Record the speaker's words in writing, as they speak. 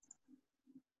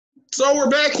So we're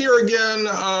back here again.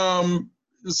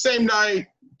 The same night,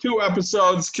 2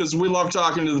 episodes, because we love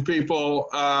talking to the people.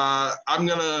 I'm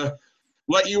going to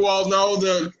let you all know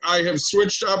that I have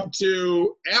switched up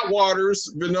to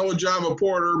Atwater's Vanilla Java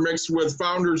Porter mixed with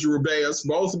Founders Rubaeus,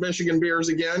 both Michigan beers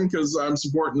again, because I'm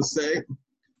supporting the state.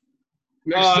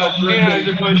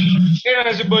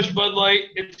 Anheuser-Busch Bud Light.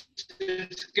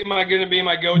 It's going to be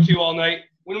my go-to all night.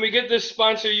 When we get this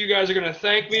sponsor, you guys are going to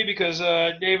thank me because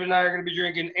David and I are going to be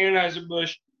drinking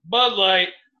Anheuser-Busch Bud Light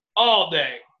all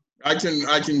day. I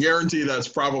can guarantee that's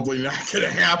probably not going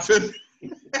to happen.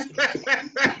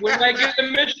 When I get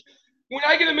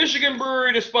a Michigan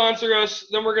brewery to sponsor us,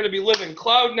 then we're going to be living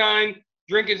cloud nine,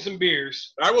 drinking some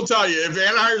beers. I will tell you, if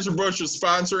Anheuser-Busch is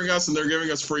sponsoring us and they're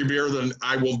giving us free beer, then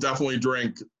I will definitely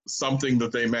drink something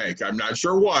that they make. I'm not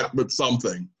sure what, but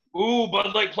something. Ooh,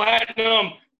 Bud Light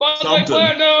Platinum. Bud Light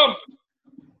Platinum.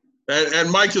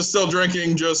 And Mike is still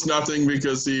drinking just nothing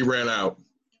because he ran out.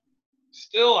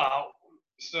 Still out.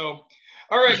 So,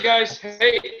 all right, guys.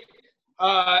 Hey,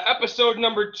 episode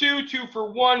number 2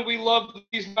 for 1. We love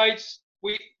these nights.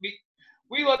 We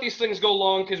let these things go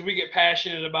long because we get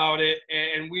passionate about it,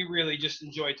 and we really just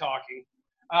enjoy talking.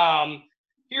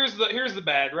 Here's the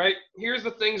bad, right? Here's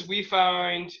the things we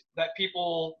find that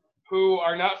people who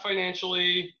are not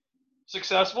financially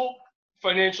successful,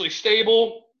 financially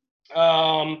stable,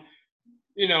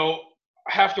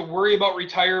 have to worry about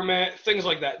retirement, things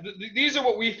like that. These are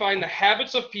what we find the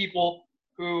habits of people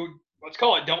who, let's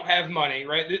call it, don't have money,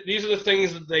 right? These are the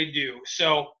things that they do.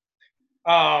 So,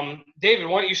 David,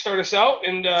 why don't you start us out?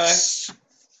 And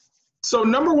So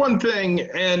number one thing,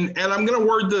 and I'm going to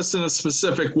word this in a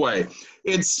specific way,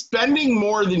 it's spending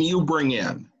more than you bring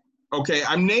in. Okay,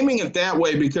 I'm naming it that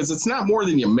way because it's not more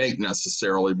than you make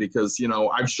necessarily, because,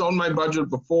 I've shown my budget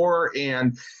before,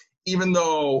 and even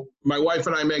though my wife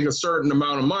and I make a certain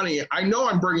amount of money, I know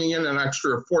I'm bringing in an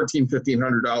extra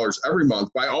 $1,400 every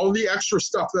month by all the extra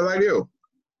stuff that I do.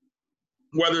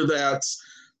 Whether that's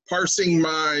parsing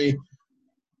my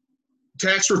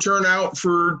tax return out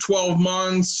for 12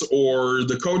 months or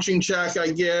the coaching check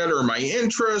I get or my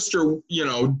interest or,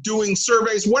 doing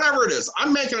surveys, whatever it is,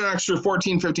 I'm making an extra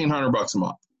 $1,500 a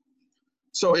month.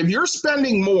 So if you're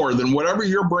spending more than whatever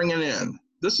you're bringing in,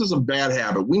 this is a bad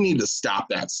habit. We need to stop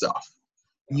that stuff.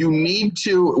 You need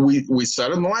to, we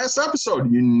said in the last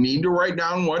episode, you need to write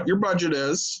down what your budget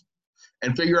is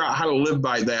and figure out how to live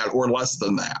by that or less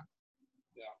than that.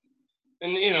 Yeah.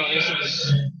 And,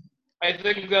 I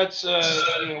think that's,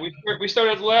 we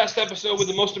started the last episode with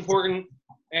the most important,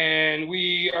 and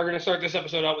we are going to start this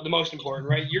episode out with the most important,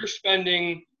 right? You're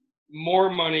spending more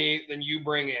money than you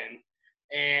bring in.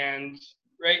 And,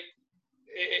 right,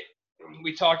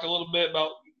 we talked a little bit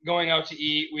about going out to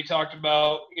eat. We talked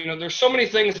about, there's so many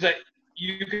things that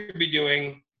you could be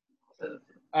doing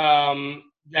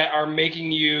that are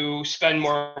making you spend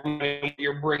more money than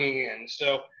you're bringing in.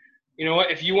 So, you know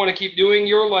what? If you want to keep doing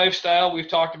your lifestyle, we've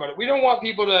talked about it. We don't want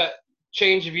people to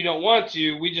change if you don't want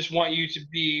to. We just want you to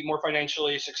be more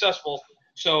financially successful.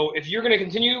 So if you're going to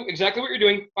continue exactly what you're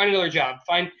doing, find another job.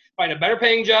 Find a better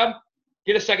paying job.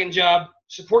 Get a second job.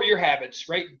 Support your habits,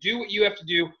 right? Do what you have to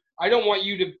do. I don't want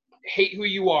you to hate who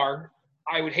you are.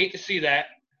 I would hate to see that.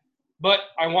 But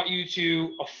I want you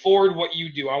to afford what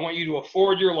you do. I want you to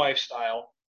afford your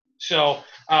lifestyle. So,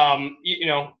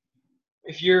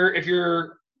 if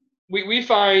you're we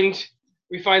find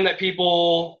that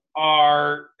people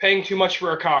are paying too much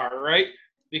for a car, right?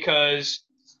 Because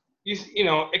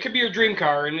it could be your dream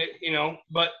car, and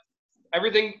but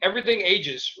everything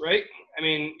ages, right? I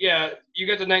mean, yeah, you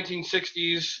got the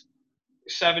 1960s,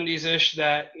 70s ish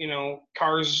that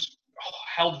cars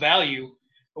held value,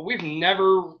 but we've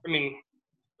never,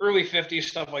 early 50s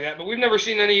stuff like that, but we've never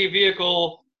seen any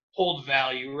vehicle hold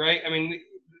value, right? I mean,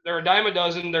 they're a dime a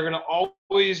dozen. They're going to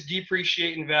always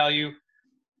depreciate in value.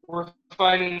 We're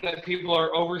finding that people are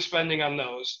overspending on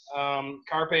those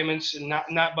car payments and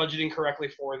not budgeting correctly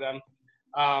for them.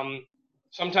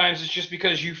 Sometimes it's just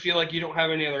because you feel like you don't have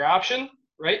any other option,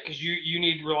 right? Because you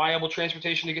need reliable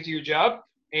transportation to get to your job,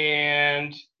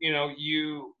 and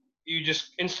you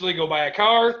just instantly go buy a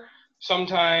car.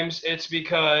 Sometimes it's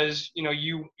because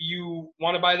you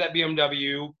want to buy that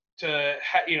BMW to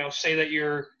say that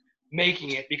you're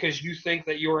making it because you think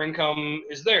that your income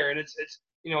is there, and it's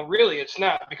really it's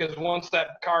not, because once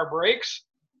that car breaks,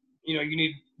 you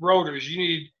need rotors, you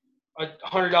need a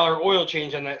 $100 oil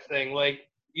change on that thing. Like,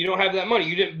 you don't have that money,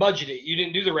 you didn't budget it, you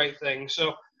didn't do the right thing.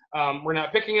 So we're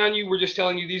not picking on you, we're just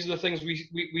telling you these are the things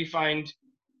we find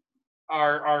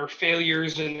are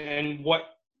failures and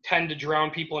what tend to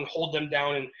drown people and hold them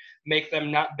down and make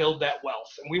them not build that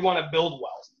wealth, and we want to build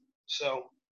wealth. So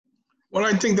Well,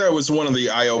 I think that was one of the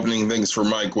eye-opening things for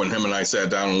Mike when him and I sat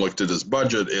down and looked at his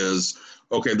budget is,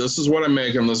 okay, this is what I'm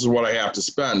making, this is what I have to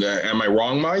spend. Am I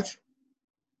wrong, Mike?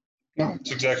 No,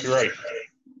 that's exactly right.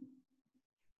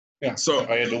 Yeah, So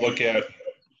I had to look at,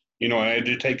 I had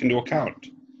to take into account,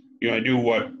 I knew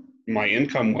what my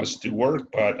income was to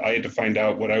work, but I had to find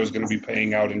out what I was going to be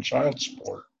paying out in child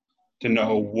support to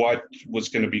know what was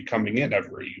going to be coming in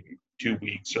every 2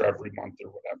 weeks or every month or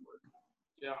whatever.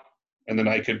 Yeah. And then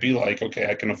I could be like, okay,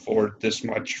 I can afford this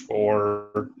much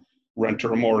for rent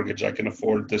or a mortgage. I can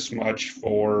afford this much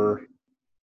for,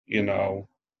 an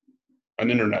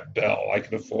internet bill. I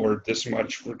can afford this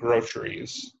much for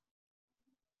groceries.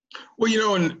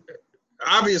 well, and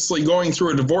obviously going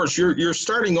through a divorce, you're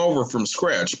starting over from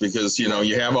scratch because you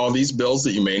have all these bills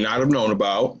that you may not have known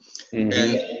about.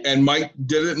 Mm-hmm. And Mike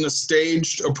did it in a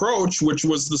staged approach, which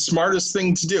was the smartest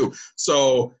thing to do.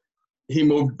 So he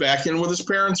moved back in with his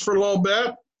parents for a little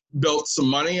bit, built some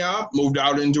money up, moved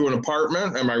out into an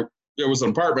apartment. It was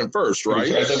an apartment first,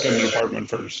 right? I lived in an apartment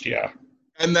first, yeah.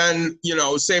 And then,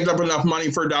 saved up enough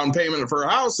money for a down payment for a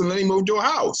house, and then he moved to a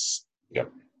house.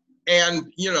 Yep.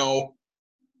 And,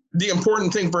 the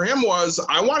important thing for him was,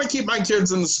 I want to keep my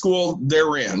kids in the school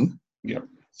they're in. Yep.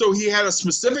 So he had a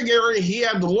specific area he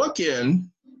had to look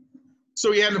in.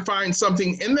 So he had to find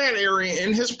something in that area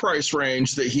in his price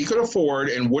range that he could afford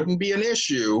and wouldn't be an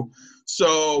issue.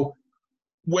 So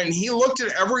when he looked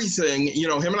at everything,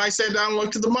 him and I sat down and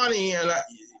looked at the money, and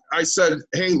I said,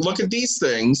 hey, look at these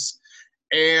things.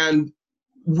 And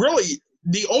really,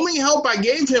 the only help I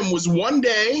gave him was one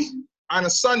day on a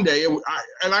Sunday.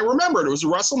 And I remembered it was a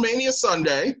WrestleMania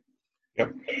Sunday.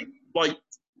 Yep. Like,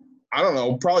 I don't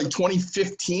know, probably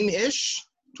 2015-ish,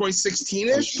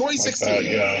 2016-ish, 2016. Like that,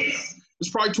 yeah. It was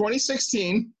probably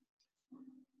 2016.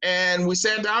 And we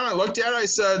sat down, I looked at it, I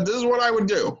said, this is what I would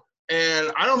do.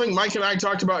 And I don't think Mike and I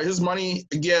talked about his money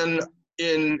again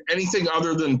in anything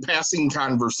other than passing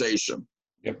conversation.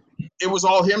 Yep. It was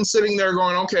all him sitting there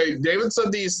going, okay, David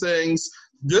said these things.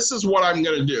 This is what I'm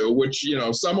going to do, which,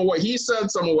 some of what he said,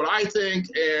 some of what I think.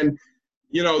 And,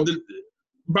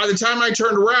 by the time I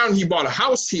turned around, he bought a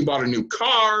house, he bought a new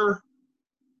car,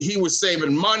 he was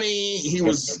saving money, he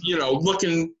was,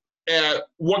 looking at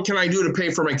what can I do to pay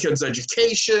for my kids'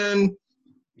 education.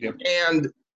 Yep. And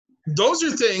those are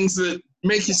things that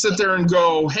make you sit there and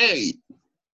go, hey,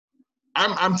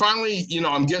 I'm finally,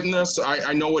 I'm getting this.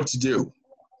 I know what to do.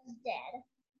 Dad.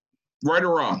 Right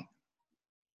or wrong.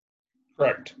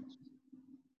 Correct.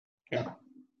 Yeah.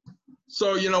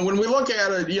 So, when we look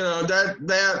at it,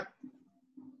 that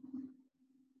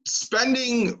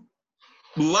spending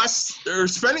less or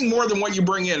spending more than what you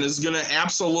bring in is going to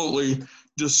absolutely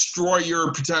destroy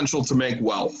your potential to make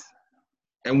wealth.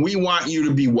 And we want you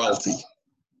to be wealthy.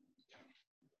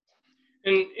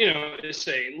 And, to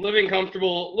say living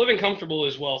comfortable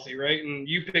is wealthy, right? And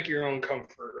you pick your own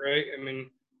comfort, right? I mean,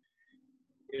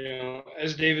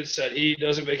 as David said, he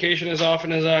doesn't vacation as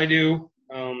often as I do.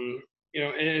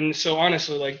 And so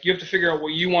honestly, like, you have to figure out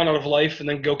what you want out of life and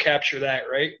then go capture that,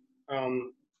 right?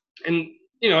 And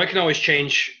it can always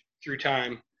change through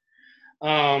time.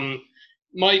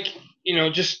 Mike,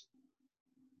 just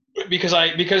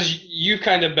because you've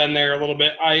kind of been there a little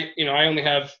bit, I only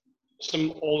have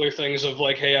some older things of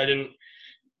like, hey, I didn't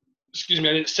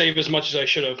save as much as I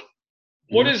should have.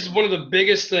 What is one of the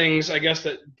biggest things, I guess,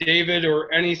 that David or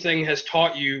anything has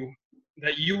taught you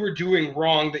that you were doing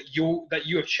wrong that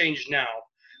you have changed now?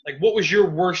 Like, what was your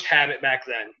worst habit back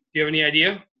then? Do you have any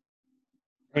idea?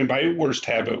 I mean, my worst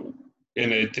habit,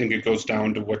 and I think it goes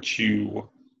down to what you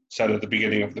said at the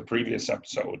beginning of the previous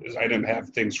episode, is I didn't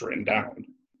have things written down.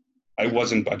 I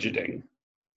wasn't budgeting.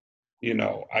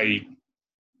 I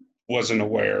wasn't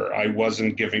aware. I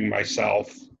wasn't giving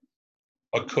myself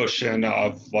a cushion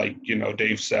of, like,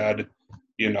 Dave said,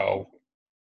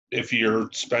 if you're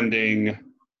spending,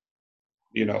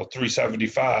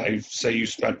 $375, say you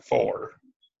spent $4,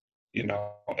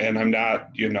 and I'm not,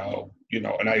 and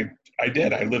I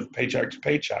did. I lived paycheck to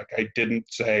paycheck. I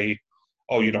didn't say,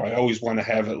 oh, I always want to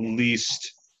have at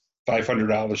least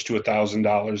 $500 to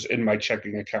 $1,000 in my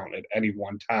checking account at any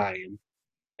one time.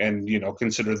 And,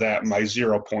 consider that my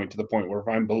 0 point, to the point where if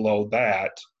I'm below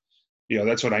that,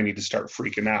 that's when I need to start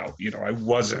freaking out. I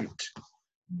wasn't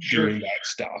doing that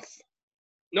stuff.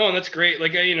 No, and that's great.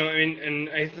 Like, and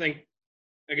I think,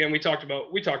 again, we talked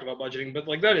about budgeting, but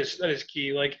like that is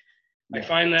key. Like, yeah. I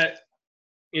find that,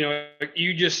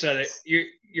 you just said it.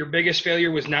 Your biggest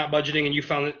failure was not budgeting, and you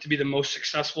found it to be the most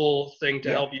successful thing to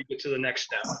help you get to the next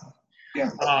step. Yeah.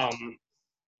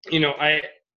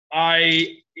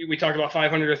 We talked about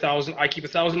 500, 1,000. I keep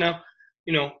 1,000 now.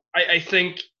 I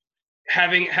think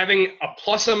having a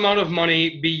plus amount of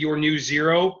money be your new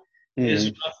zero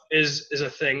is a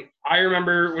thing. I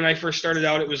remember when I first started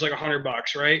out, it was like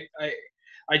 $100, right?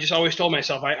 I just always told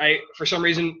myself, I for some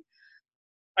reason,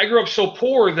 I grew up so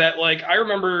poor that like I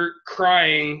remember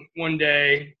crying one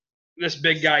day. This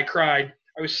big guy cried.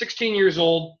 I was 16 years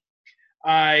old.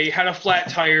 I had a flat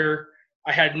tire.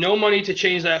 I had no money to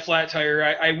change that flat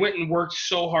tire. I went and worked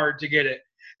so hard to get it.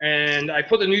 And I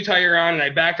put the new tire on and I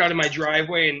backed out of my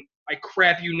driveway and I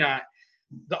crap you not,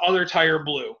 the other tire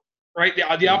blew, right?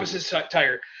 The opposite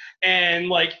tire. And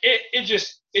like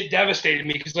it devastated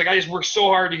me because like I just worked so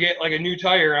hard to get like a new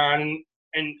tire on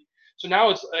and so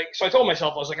now it's like so I told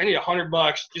myself I was like I need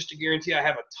 $100 just to guarantee I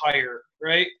have a tire,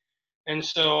 right? And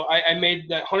so I made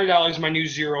that $100 my new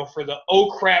zero for the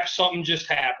oh crap something just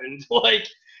happened. Like,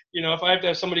 you know, if I have to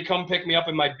have somebody come pick me up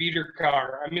in my beater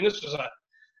car. I mean, this was a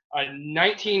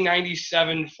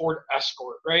 1997 Ford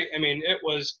Escort, right? I mean,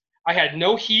 I had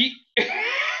no heat.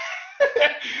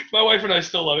 My wife and I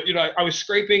still love it. You know, I was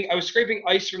scraping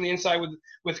ice from the inside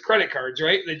with credit cards,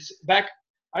 right?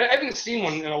 I haven't seen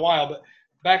one in a while, but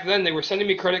back then they were sending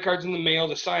me credit cards in the mail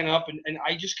to sign up, and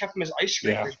I just kept them as ice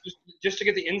scrapers just to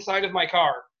get the inside of my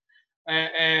car.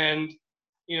 And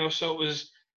you know, so it was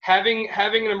having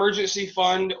an emergency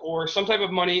fund or some type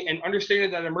of money and understanding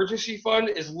that emergency fund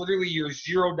is literally your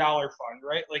 $0 fund,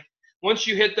 right? Like once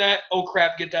you hit that, oh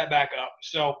crap, get that back up.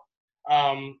 So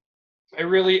I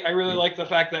really like the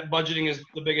fact that budgeting is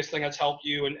the biggest thing that's helped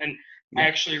you and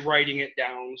actually writing it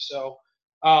down. So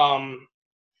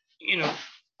you know,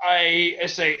 I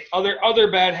say other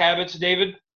bad habits,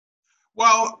 David.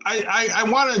 Well, I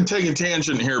want to take a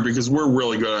tangent here because we're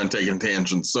really good on taking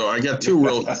tangents. So I got two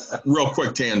real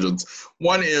quick tangents.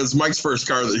 One is Mike's first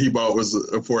car that he bought was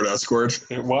a Ford Escort.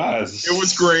 It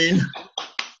was green.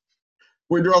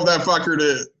 We drove that fucker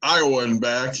to Iowa and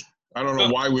back. I don't know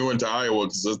why we went to Iowa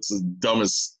because it's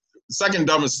the second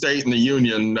dumbest state in the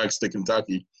union next to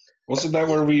Kentucky. Wasn't that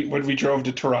when we drove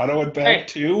to Toronto and back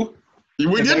too?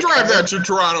 We did drive that to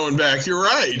Toronto and back. You're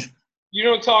right. You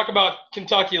don't talk about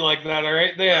Kentucky like that, all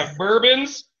right? They have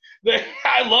bourbons. They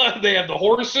have the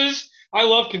horses. I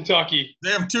love Kentucky. They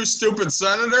have two stupid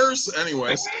senators.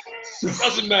 Anyways.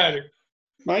 Doesn't matter.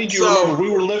 Mind you, remember, we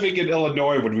were living in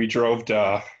Illinois when we drove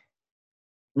to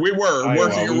We were Iowa.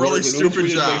 Working a really stupid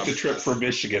job. Make the trip from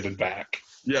Michigan and back.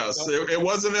 Yes, it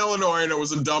was in Illinois, and it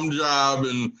was a dumb job,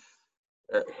 and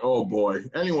oh boy.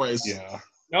 Anyways. Yeah.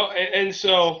 No, and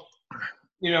so,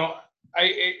 you know,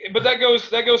 but that goes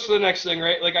to the next thing,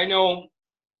 right? Like I know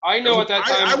at that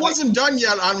time I wasn't done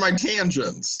yet on my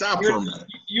tangent. Stop for a minute.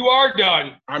 You are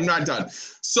done. I'm not done.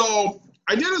 So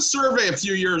I did a survey a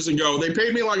few years ago. They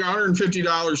paid me like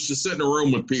 $150 to sit in a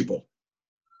room with people.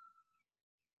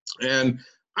 And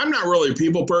I'm not really a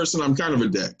people person. I'm kind of a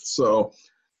dick. So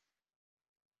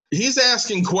he's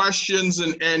asking questions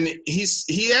and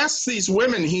he asks these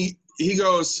women, he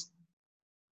goes,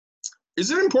 is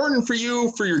it important for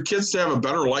you for your kids to have a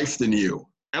better life than you?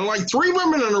 And like 3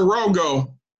 women in a row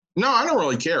go, no, I don't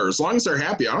really care. As long as they're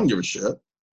happy, I don't give a shit.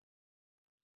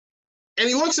 And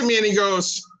he looks at me and he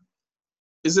goes,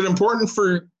 is it important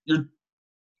for your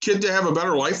kid to have a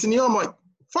better life than you? I'm like,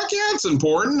 fuck yeah, it's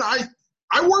important.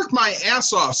 I worked my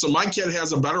ass off so my kid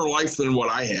has a better life than what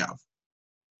I have.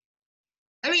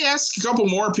 And he asks a couple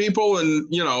more people and,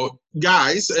 you know,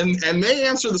 guys, and they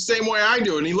answer the same way I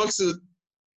do. And he looks at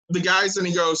the guys and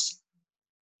he goes,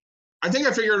 I think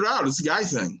I figured it out. It's a guy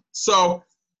thing. So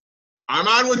I'm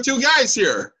on with 2 guys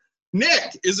here.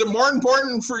 Nick, is it more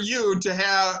important for you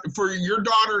for your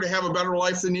daughter to have a better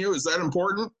life than you? Is that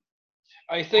important?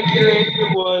 I think your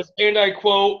answer was, and I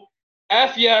quote,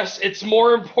 F yes, it's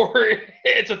more important.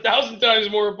 It's 1,000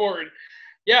 times more important.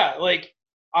 Yeah, like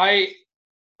I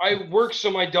work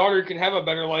so my daughter can have a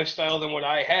better lifestyle than what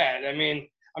I had. I mean,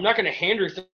 I'm not going to hand her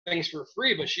things for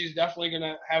free, but she's definitely going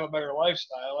to have a better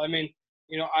lifestyle. I mean,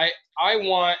 you know, I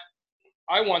want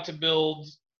to build,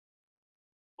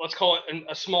 let's call it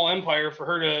a small empire for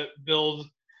her to build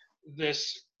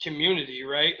this community,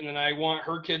 right? And then I want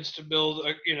her kids to build,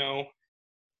 you know,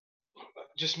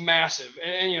 just massive.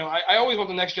 And you know, I always want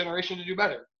the next generation to do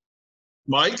better.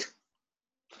 Mike?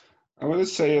 I want to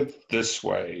say it this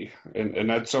way, and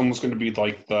that's almost going to be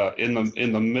like in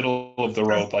the middle of the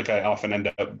road, like I often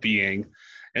end up being,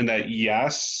 and that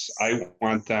yes, I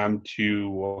want them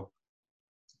to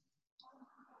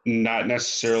not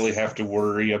necessarily have to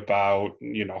worry about,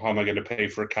 you know, how am I going to pay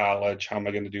for college, how am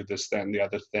I going to do this, that, and the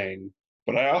other thing.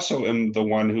 But I also am the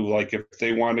one who, like, if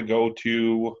they want to go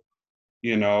to,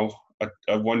 you know,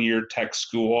 a 1-year tech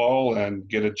school and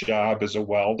get a job as a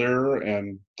welder,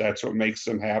 and that's what makes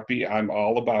them happy, I'm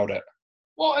all about it.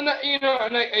 Well, and that,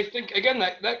 and I think again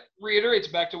that reiterates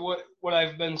back to what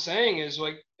I've been saying is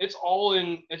like it's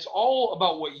all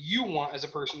about what you want as a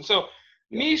person. So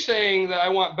me saying that I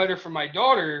want better for my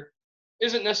daughter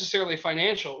isn't necessarily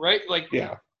financial, right? Like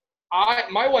Yeah.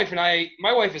 my wife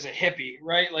is a hippie,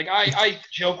 right? Like I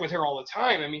joke with her all the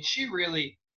time. I mean, she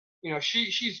really,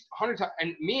 she's 100 times,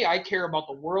 and me, I care about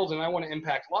the world and I want to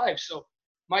impact lives. So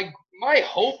my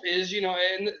hope is,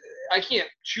 and I can't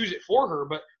choose it for her,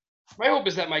 but my hope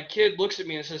is that my kid looks at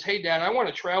me and says, "Hey, Dad, I want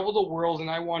to travel the world and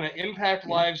I want to impact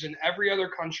lives in every other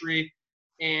country,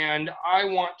 and I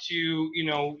want to,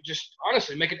 just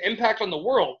honestly make an impact on the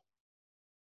world."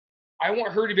 I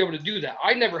want her to be able to do that.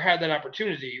 I never had that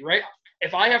opportunity, right?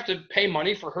 If I have to pay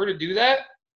money for her to do that,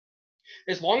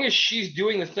 as long as she's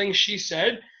doing the things she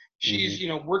said, she's,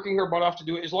 working her butt off to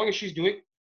do it. As long as she's doing,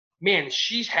 man,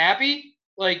 she's happy.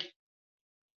 Like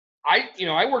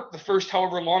I worked the first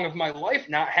however long of my life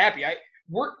not happy. I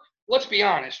work. Let's be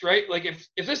honest, right? Like if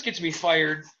this gets me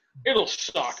fired, it'll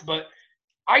suck. But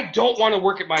I don't want to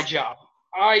work at my job.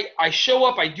 I show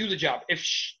up, I do the job. If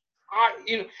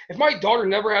my daughter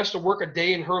never has to work a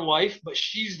day in her life, but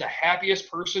she's the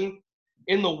happiest person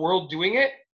in the world doing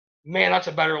it, man, that's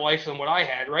a better life than what I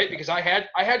had, right? Because I had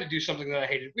to do something that I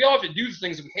hated. We all have to do the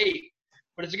things we hate,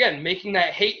 but it's again making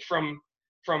that hate from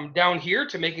down here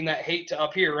to making that hate to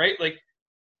up here, right? Like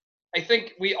I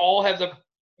think we all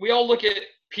look at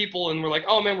people and we're like,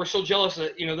 oh man, we're so jealous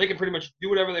that they can pretty much do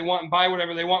whatever they want and buy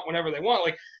whatever they want whenever they want,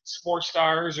 like sports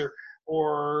stars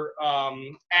or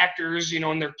actors,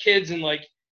 and their kids, and like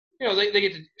they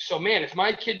get to. So man, if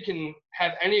my kid can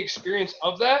have any experience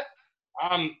of that,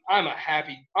 I'm a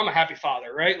happy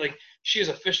father, right? Like she has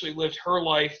officially lived her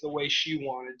life the way she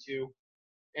wanted to,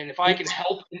 and if I can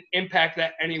help and impact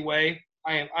that any way,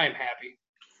 I am happy.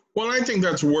 Well, I think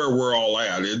that's where we're all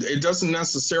at. It doesn't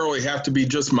necessarily have to be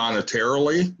just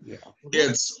monetarily. Yeah.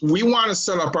 It's we want to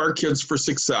set up our kids for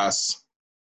success.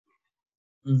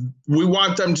 We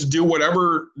want them to do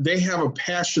whatever they have a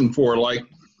passion for. Like,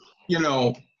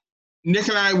 Nick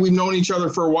and I, we've known each other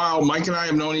for a while. Mike and I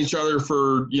have known each other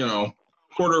for,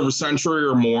 quarter of a century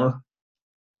or more.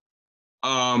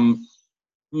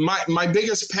 My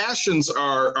biggest passions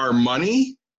are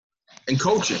money and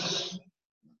coaching.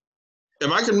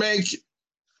 If I could make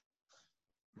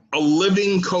a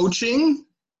living coaching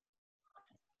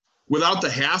without the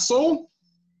hassle,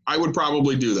 I would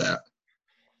probably do that.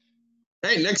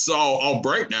 Hey, Nick's all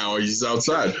bright now. He's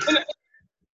outside.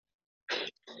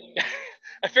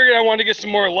 I figured I wanted to get some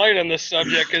more light on this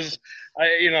subject because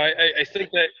I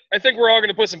think we're all going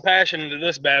to put some passion into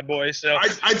this bad boy. So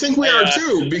I think we are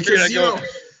too, because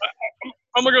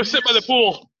I'm gonna go sit by the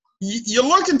pool. You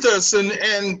look at this, and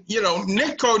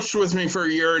Nick coached with me for a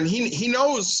year, and he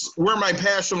knows where my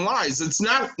passion lies. It's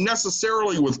not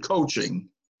necessarily with coaching,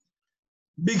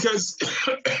 because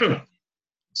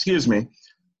excuse me.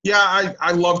 Yeah,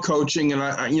 I love coaching, and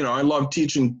I love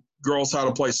teaching girls how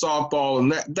to play softball,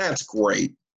 and that's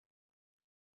great.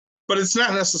 But it's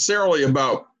not necessarily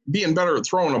about being better at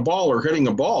throwing a ball or hitting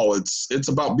a ball. It's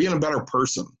about being a better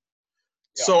person.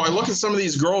 Yeah. So I look at some of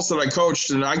these girls that I coached,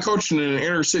 and I coached in an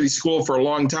inner city school for a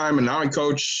long time, and now I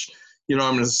coach,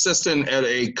 I'm an assistant at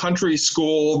a country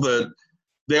school that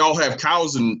they all have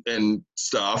cows and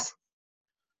stuff.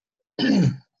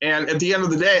 And at the end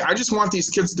of the day, I just want these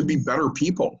kids to be better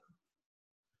people.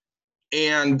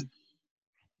 And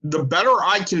the better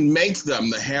I can make them,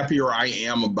 the happier I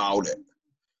am about it.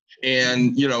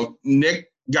 And,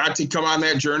 Nick got to come on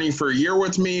that journey for a year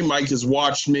with me. Mike has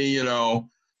watched me,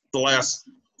 the last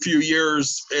few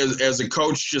years as a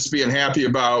coach, just being happy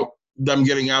about them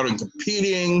getting out and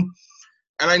competing.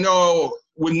 And I know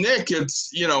with Nick, it's,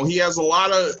 he has a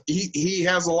lot of, he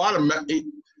has a lot of,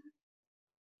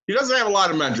 he doesn't have a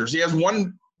lot of mentors. He has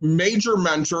one major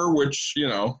mentor, which,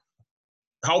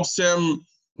 helps him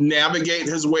navigate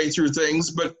his way through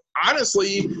things. But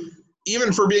honestly,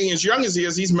 even for being as young as he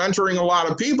is, he's mentoring a lot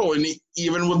of people. And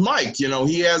even with Mike,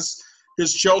 he has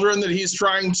his children that he's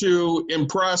trying to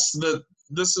impress that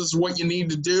this is what you need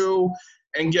to do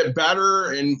and get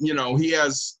better. And, he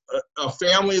has a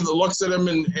family that looks at him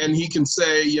and he can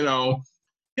say, yeah,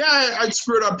 I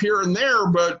screwed up here and there,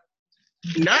 but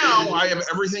now I have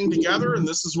everything together and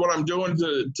this is what I'm doing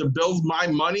to build my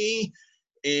money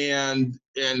and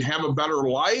have a better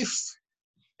life.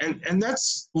 And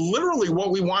that's literally what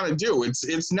we want to do.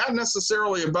 It's not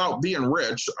necessarily about being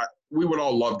rich. We would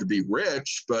all love to be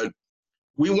rich, but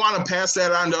we want to pass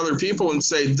that on to other people and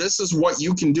say, this is what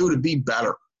you can do to be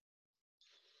better.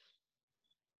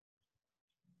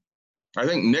 I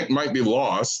think Nick might be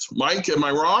lost. Mike, am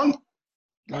I wrong?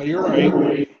 No, you're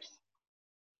right.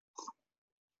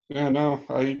 Yeah, no,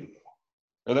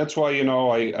 that's why,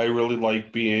 I really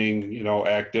like being,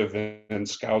 active in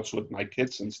scouts with my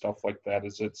kids and stuff like that,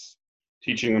 is it's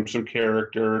teaching them some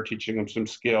character, teaching them some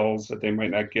skills that they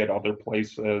might not get other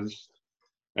places.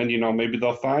 And, maybe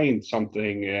they'll find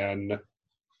something in,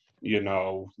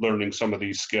 learning some of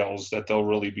these skills that they'll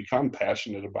really become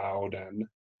passionate about, and,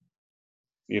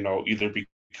 either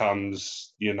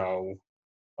becomes,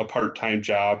 a part-time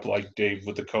job like Dave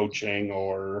with the coaching,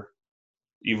 or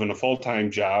even a full-time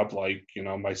job like,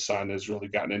 my son has really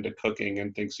gotten into cooking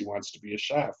and thinks he wants to be a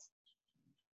chef.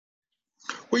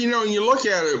 Well, you look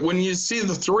at it, when you see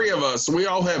the three of us, we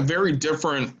all have very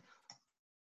different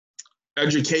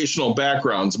educational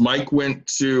backgrounds. Mike went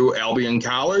to Albion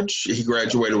College. He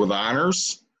graduated with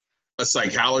honors, a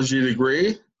psychology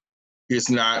degree. He's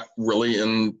not really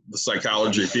in the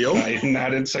psychology field. I'm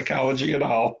not in psychology at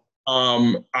all.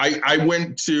 I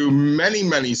went to many,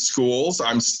 many schools.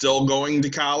 I'm still going to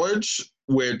college,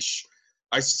 which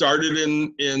I started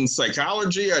in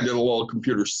psychology. I did a little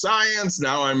computer science.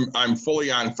 Now I'm fully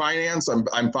on finance.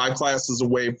 I'm 5 classes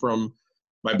away from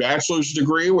my bachelor's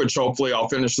degree, which hopefully I'll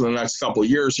finish in the next couple of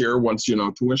years here once,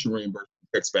 tuition reimbursement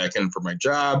kicks back in for my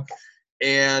job.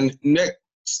 And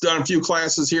Nick's done a few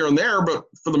classes here and there, but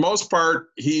for the most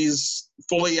part, he's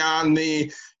fully on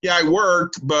I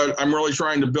worked, but I'm really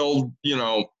trying to build,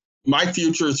 my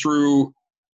future through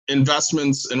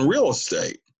investments in real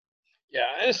estate. Yeah,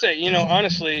 I say,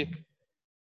 honestly,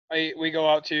 we go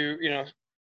out to,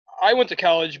 I went to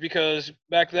college because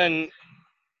back then,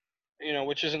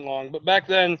 which isn't long, but back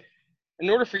then, in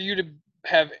order for you to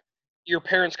have your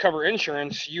parents cover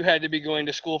insurance, you had to be going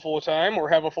to school full time or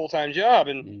have a full time job.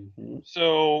 And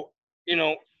so,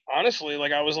 honestly,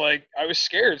 I was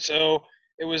scared. So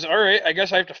it was, all right, I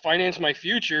guess I have to finance my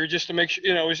future just to make sure,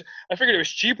 I figured it was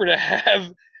cheaper to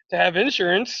have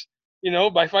insurance,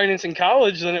 by financing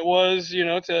college than it was,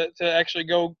 to actually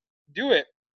go do it.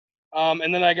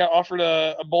 And then I got offered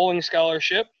a bowling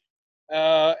scholarship.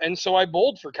 And so I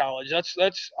bowled for college.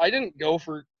 I didn't go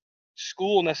for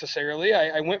school necessarily.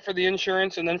 I went for the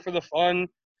insurance and then for the fun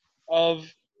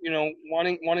of,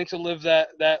 wanting to live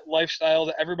that lifestyle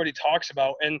that everybody talks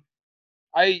about. And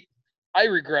I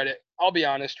regret it. I'll be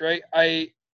honest, right? I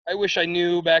wish I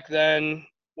knew back then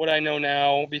what I know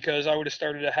now, because I would have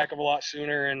started a heck of a lot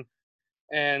sooner.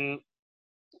 And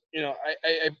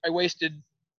I wasted,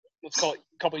 let's call it,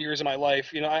 a couple of years of my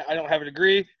life. I don't have a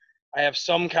degree. I have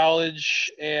some college,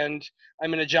 and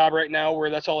I'm in a job right now where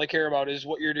that's all I care about is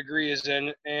what your degree is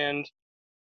in. And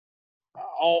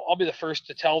I'll be the first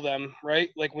to tell them, right?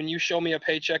 Like, when you show me a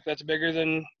paycheck that's bigger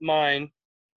than mine,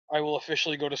 I will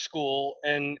officially go to school,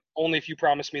 and only if you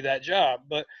promise me that job.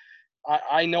 But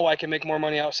I know I can make more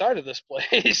money outside of this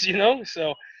place,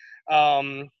 So,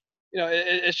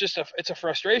 it's just it's a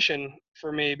frustration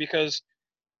for me, because,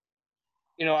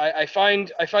 I find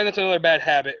that's another bad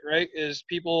habit, right? Is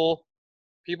people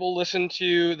listen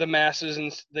to the masses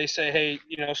and they say, hey,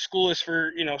 school is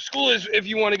if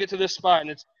you want to get to this spot,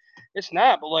 and it's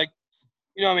not. But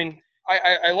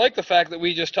I like the fact that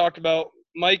we just talked about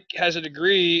Mike has a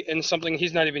degree in something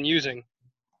he's not even using.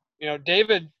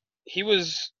 David, he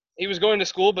was going to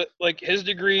school, but his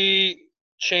degree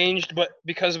changed, but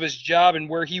because of his job and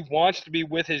where he wants to be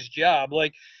with his job.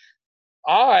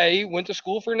 I went to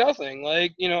school for nothing. I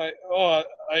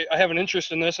have an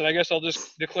interest in this, and I guess I'll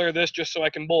just declare this just so I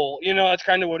can bowl. That's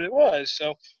kind of what it was.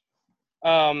 So,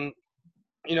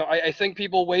 I think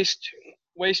people waste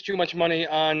too much money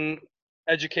on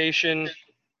education,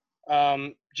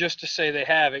 just to say they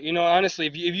have it. Honestly,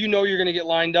 if you know you're going to get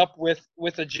lined up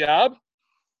with a job,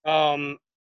 and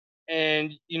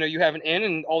you have an in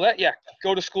and all that, yeah,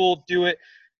 go to school, do it,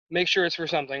 make sure it's for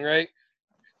something, right?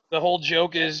 The whole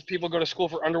joke is people go to school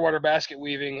for underwater basket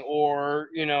weaving or,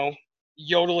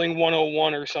 yodeling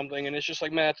 101 or something. And it's just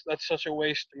like, man, that's such a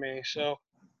waste to me. So,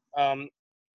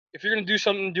 if you're going to do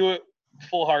something, do it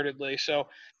full heartedly. So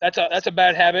that's a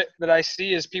bad habit that I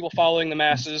see, is people following the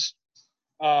masses.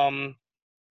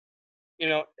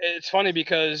 It's funny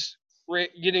because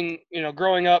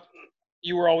growing up,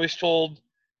 you were always told,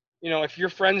 if your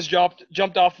friends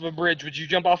jumped off of a bridge, would you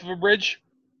jump off of a bridge?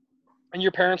 And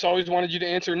your parents always wanted you to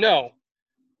answer no.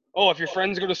 Oh, if your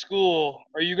friends go to school,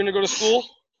 are you going to go to school?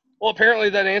 Well, apparently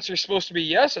that answer is supposed to be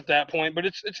yes at that point, but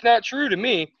it's not true to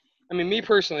me. I mean, me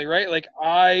personally, right?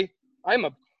 I'm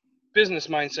a business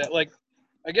mindset.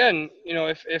 Again,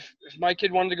 if my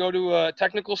kid wanted to go to a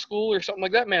technical school or something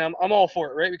like that, man, I'm all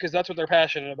for it, right? Because that's what they're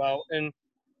passionate about. And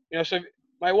so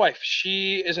my wife,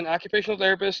 she is an occupational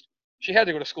therapist. She had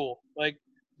to go to school.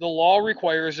 The law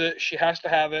requires it. She has to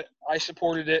have it. I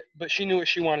supported it, but she knew what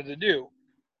she wanted to do.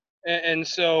 And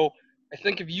so, I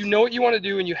think if you know what you want to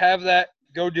do and you have that,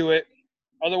 go do it.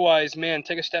 Otherwise, man,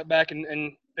 take a step back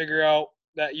and figure out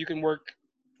that you can work,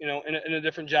 in a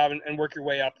different job and work your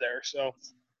way up there. So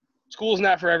school's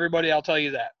not for everybody, I'll tell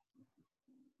you that.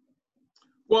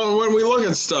 Well, when we look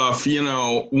at stuff,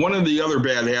 one of the other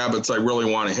bad habits I really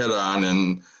want to hit on,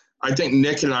 and I think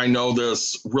Nick and I know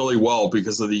this really well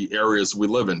because of the areas we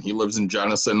live in. He lives in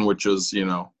Jenison, which is,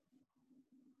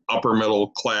 upper middle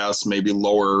class, maybe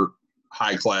lower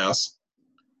high class.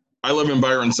 I live in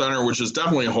Byron Center, which is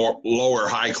definitely lower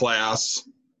high class,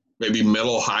 maybe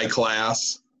middle high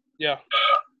class. Yeah.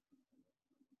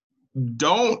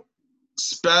 Don't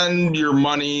spend your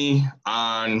money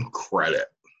on credit.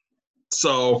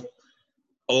 So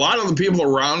a lot of the people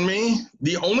around me,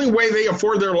 the only way they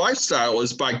afford their lifestyle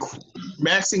is by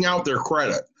maxing out their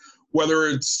credit, whether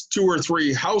it's 2 or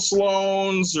 3 house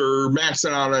loans or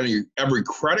maxing out every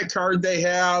credit card they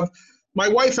have. My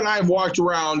wife and I have walked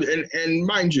around, and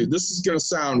mind you, this is going to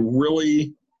sound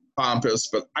really pompous,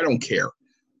 but I don't care.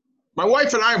 My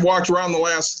wife and I have walked around the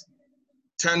last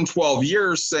 10, 12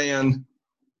 years saying,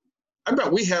 I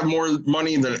bet we have more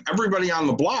money than everybody on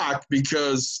the block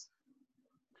because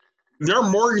they're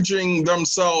mortgaging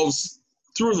themselves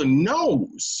through the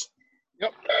nose.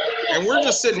 Yep. And we're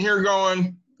just sitting here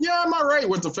going, yeah, I'm all right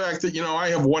with the fact that, I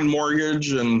have one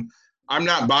mortgage and I'm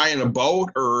not buying a boat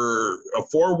or a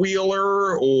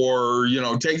 4-wheeler or,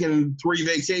 taking 3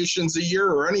 vacations a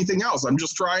year or anything else. I'm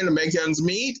just trying to make ends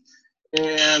meet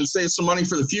and save some money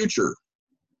for the future.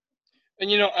 And,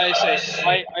 I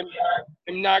say,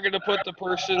 I'm not going to put the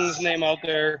person's name out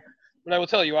there, but I will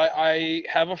tell you, I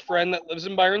have a friend that lives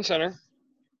in Byron Center,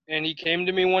 and he came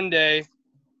to me one day,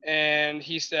 and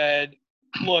he said,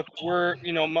 look, we're,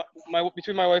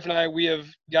 between my wife and I, we have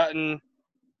gotten,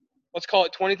 let's call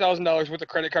it $20,000 worth of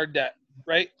credit card debt,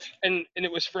 right? And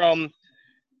it was from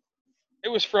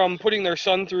putting their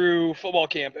son through football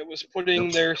camp. It was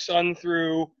putting their son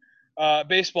through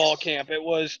baseball camp. It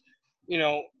was,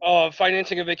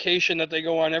 financing a vacation that they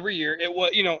go on every year. It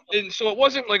was, and so it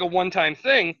wasn't like a one-time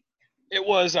thing. It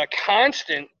was a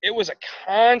constant.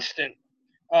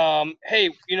 Hey,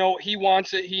 he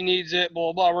wants it, he needs it,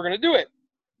 blah, blah, we're going to do it.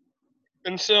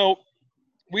 And so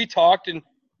we talked, and,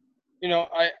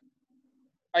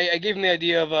 I gave him the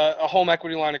idea of a home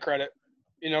equity line of credit,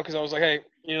 because I was like, hey,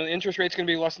 the interest rate's going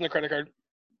to be less than the credit card.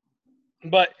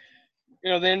 But, they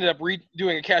ended up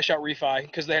doing a cash out refi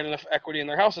because they had enough equity in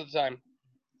their house at the time.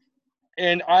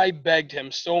 And I begged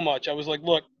him so much. I was like,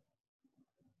 look,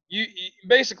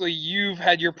 you've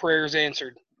had your prayers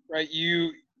answered, right?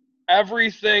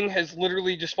 Everything has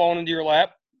literally just fallen into your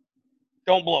lap.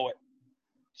 Don't blow it.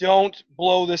 Don't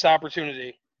blow this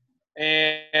opportunity.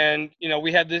 And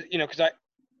we had this, because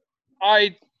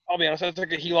I'll be honest, I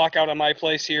took a HELOC out on my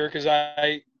place here because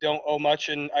I don't owe much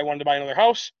and I wanted to buy another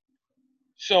house.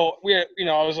 So I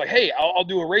was like, hey, I'll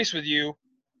do a race with you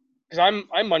because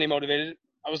I'm money motivated.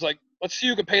 I was like, let's see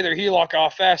who can pay their HELOC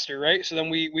off faster, right? So then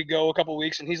we go a couple of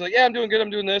weeks, and he's like, yeah, I'm doing good,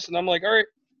 I'm doing this, and I'm like, all right,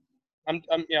 I'm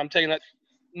taking that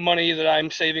money that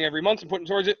I'm saving every month and putting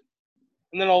towards it.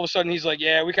 And then all of a sudden he's like,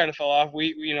 yeah, we kind of fell off.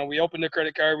 We opened a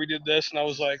credit card, we did this, and I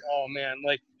was like, oh man,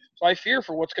 so I fear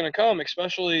for what's going to come,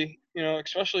 especially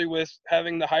with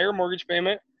having the higher mortgage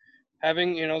payment,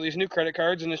 having these new credit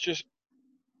cards, and it's just.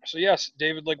 So yes,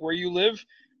 David, like where you live,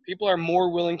 people are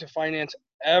more willing to finance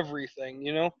everything,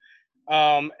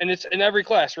 and it's in every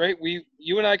class, right?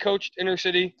 You and I coached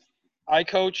intercity. I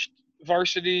coached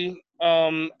varsity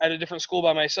at a different school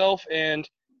by myself, and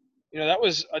that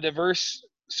was a diverse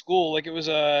school. Like it was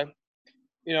I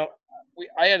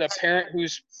had a parent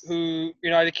I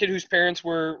had a kid whose parents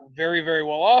were very, very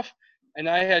well off, and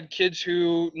I had kids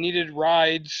who needed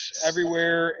rides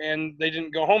everywhere, and they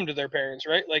didn't go home to their parents,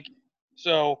 right?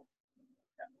 So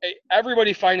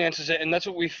everybody finances it, and that's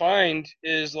what we find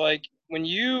is like when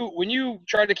you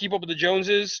try to keep up with the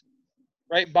Joneses,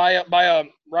 right? Buy a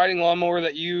riding lawnmower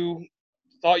that you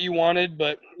thought you wanted,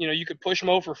 but you could push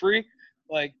mow for free.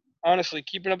 Like honestly,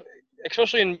 keeping up,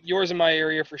 especially in yours and my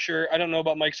area for sure. I don't know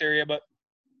about Mike's area, but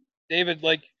David,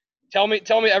 like tell me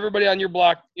everybody on your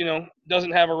block,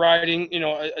 doesn't have a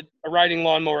riding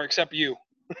lawnmower except you.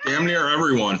 Damn near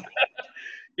everyone.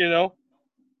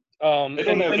 They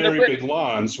don't have very big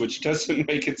lawns, which doesn't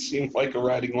make it seem like a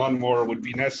riding lawnmower would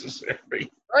be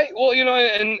necessary. Right. Well,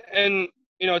 and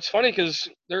it's funny because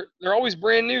they're always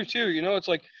brand new too. It's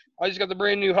like I just got the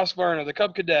brand new Husqvarna, the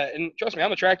Cub Cadet, and trust me,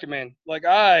 I'm a tractor man. Like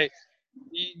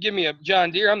you give me a John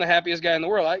Deere, I'm the happiest guy in the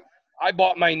world. I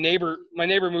bought my neighbor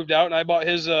moved out, and I bought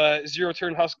his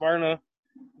 0-turn Husqvarna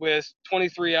with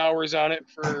 23 hours on it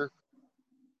for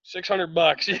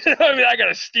 $600. I mean, I got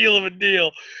a steal of a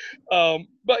deal. But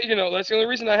that's the only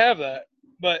reason I have that.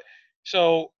 But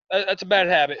so that's a bad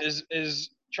habit is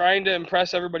trying to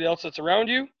impress everybody else that's around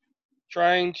you,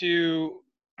 trying to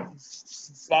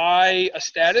buy a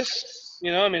status.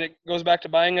 I mean, it goes back to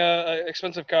buying a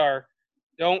expensive car.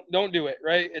 Don't do it,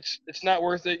 right? It's not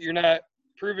worth it. You're not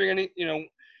proving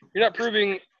you're not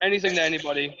proving anything to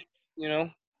anybody,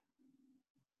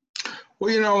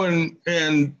 Well,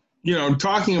 and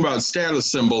talking about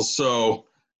status symbols, so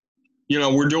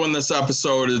we're doing this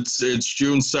episode, it's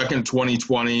June 2nd,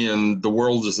 2020, and the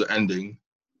world is ending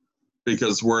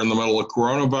because we're in the middle of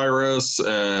coronavirus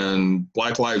and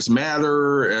Black Lives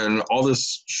Matter and all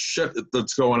this shit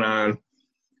that's going on.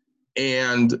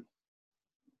 And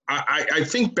I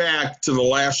think back to the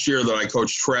last year that I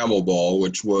coached travel ball,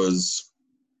 which was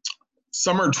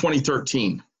summer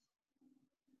 2013.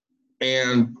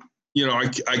 And,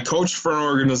 I coached for an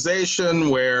organization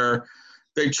where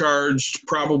they charged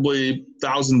probably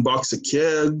 $1,000 a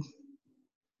kid.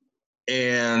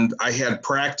 And I had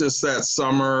practice that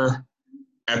summer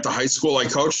at the high school I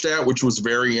coached at, which was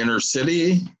very inner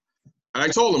city. And I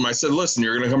told them, I said, listen,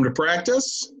 you're going to come to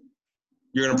practice.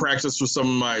 You're going to practice with some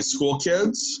of my school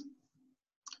kids.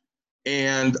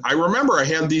 And I remember I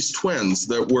had these twins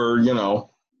that were,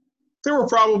 they were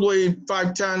probably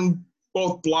 5'10",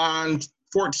 both blonde,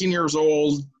 14 years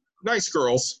old, nice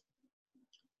girls.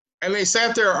 And they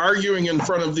sat there arguing in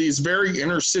front of these very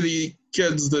inner city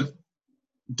kids that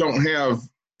don't have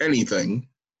anything.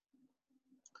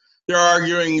 They're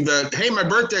arguing that, hey, my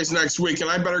birthday's next week and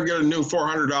I better get a new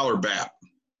 $400 bat.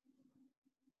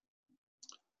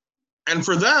 And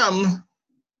for them,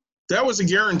 that was a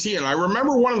guarantee. And I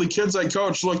remember one of the kids I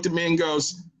coached looked at me and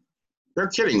goes, they're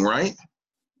kidding, right?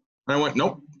 And I went,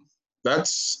 nope,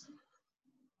 that's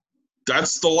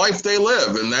the life they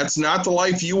live. And that's not the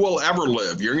life you will ever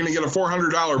live. You're going to get a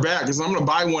 $400 bat because I'm going to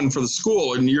buy one for the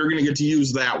school and you're going to get to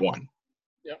use that one.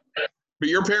 Yep. But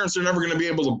your parents are never going to be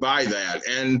able to buy that.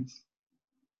 And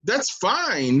that's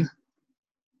fine.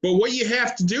 But what you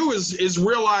have to do is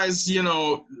realize,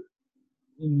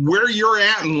 where you're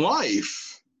at in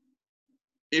life.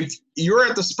 If you're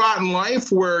at the spot in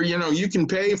life where, you can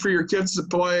pay for your kids to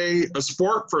play a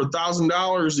sport for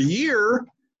 $1,000 a year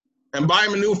and buy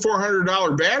them a new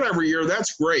 $400 bat every year,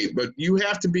 that's great. But you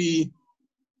have to be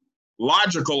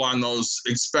logical on those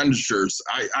expenditures.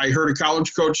 I heard a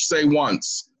college coach say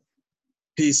once,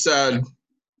 he said,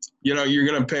 you're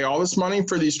going to pay all this money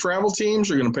for these travel teams.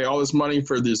 You're going to pay all this money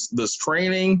for this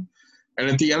training. And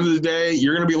at the end of the day,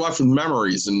 you're going to be left with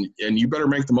memories, and you better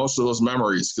make the most of those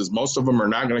memories because most of them are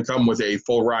not going to come with a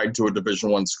full ride to a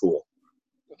Division I school.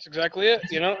 That's exactly it.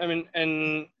 I mean,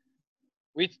 and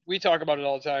we talk about it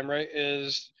all the time, right?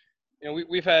 Is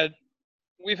we've had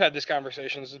this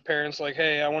conversations with parents like,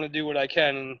 hey, I want to do what I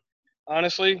can, and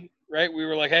honestly, right? We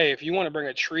were like, hey, if you want to bring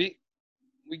a treat,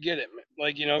 we get it,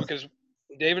 like because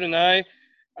David and I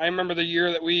remember the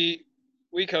year that we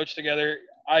coached together.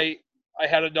 I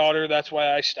had a daughter, that's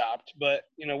why I stopped, but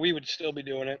we would still be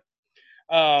doing it.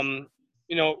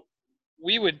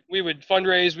 We would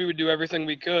fundraise, we would do everything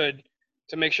we could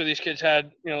to make sure these kids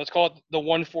had, let's call it the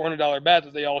one $400 bat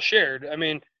that they all shared. I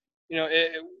mean,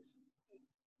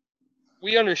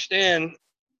 we understand,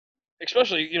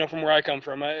 especially from where I come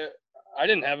from. I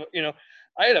didn't have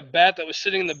I had a bat that was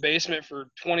sitting in the basement for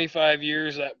 25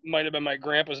 years that might have been my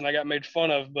grandpa's, and I got made fun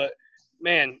of, but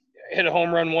man, hit a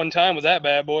home run one time with that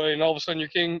bad boy and all of a sudden you're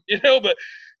king, but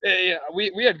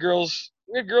we had girls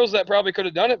that probably could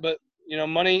have done it, but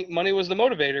money was the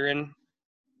motivator, and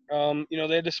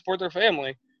they had to support their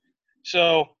family.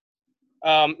 So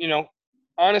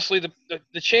honestly,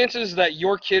 the chances that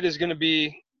your kid is going to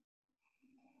be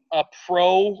a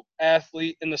pro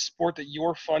athlete in the sport that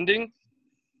you're funding,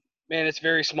 man, it's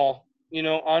very small.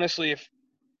 Honestly, if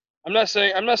I'm not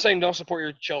saying don't support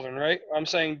your children, right? I'm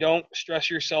saying don't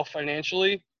stress yourself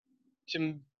financially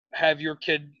to have your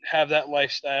kid have that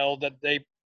lifestyle that they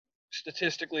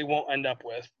statistically won't end up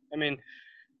with. I mean,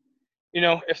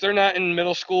 if they're not in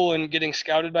middle school and getting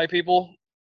scouted by people,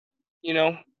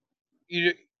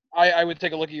 I would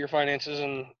take a look at your finances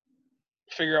and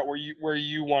figure out where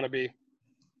you want to be.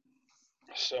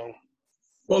 So.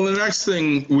 Well, the next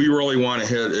thing we really want to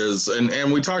hit is,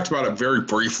 and we talked about it very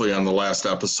briefly on the last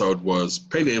episode, was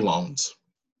payday loans.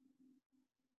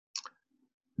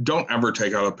 Don't ever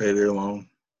take out a payday loan.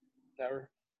 Never.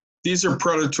 These are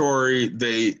predatory.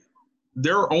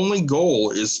 Their only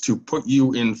goal is to put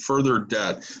you in further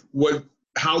debt.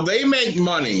 How they make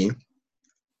money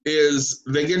is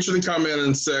they get you to come in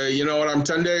and say, you know what, I'm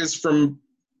 10 days from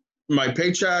my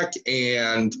paycheck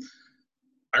and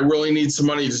I really need some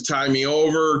money to tie me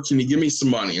over. Can you give me some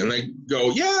money? And they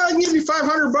go, yeah, I can give you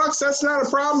 $500. That's not a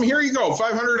problem. Here you go,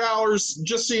 $500.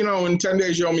 Just so you know, in 10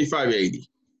 days, you owe me $580.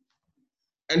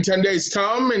 And 10 days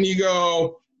come and you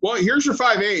go, well, here's your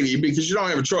 $580 because you don't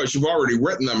have a choice. You've already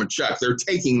written them a check. They're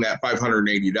taking that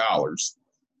 $580.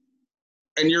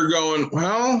 And you're going,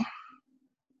 well,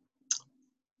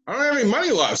 I don't have any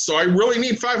money left, so I really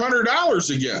need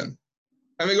 $500 again.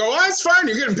 And they go, well, that's fine.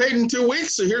 You're getting paid in 2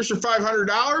 weeks, so here's your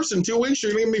 $500. In 2 weeks,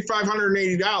 you're going to give me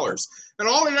 $580. And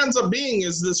all it ends up being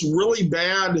is this really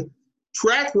bad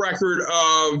track record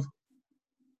of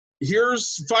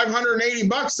here's $580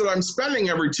 that I'm spending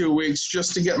every 2 weeks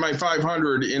just to get my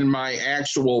 $500 in my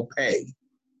actual pay.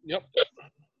 Yep.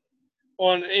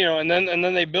 Well, and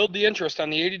then they build the interest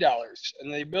on the $80,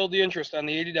 and they build the interest on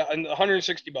the $80 and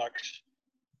 $160,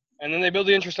 and then they build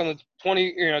the interest on the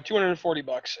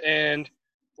 $240, and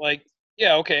like,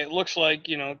 yeah, okay, it looks like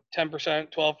 10%,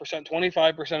 12%,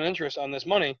 25% interest on this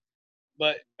money,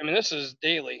 but I mean this is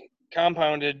daily,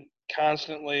 compounded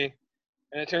constantly,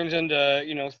 and it turns into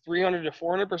 300 to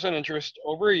 400% interest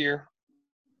over a year,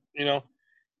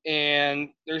 and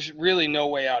there's really no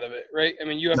way out of it, right? I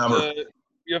mean you have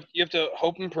to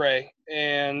hope and pray,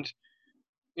 and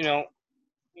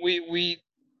we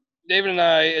David and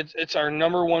I, it's our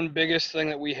number one biggest thing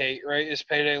that we hate, right, is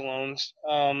payday loans.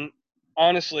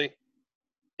 Honestly,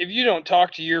 if you don't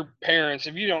talk to your parents,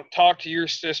 if you don't talk to your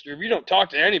sister, if you don't talk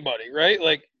to anybody, right,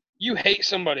 like you hate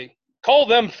somebody, call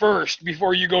them first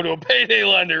before you go to a payday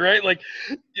lender, right? Like,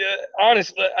 yeah,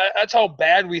 honestly, that's how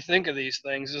bad we think of these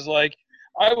things, is like,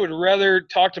 I would rather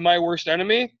talk to my worst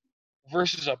enemy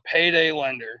versus a payday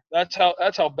lender. That's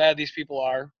how bad these people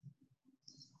are.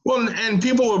 Well, and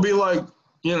people will be like,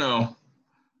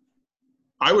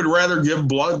 I would rather give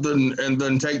blood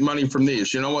than take money from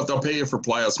these. You know what? They'll pay you for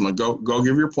plasma. Go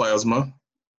give your plasma.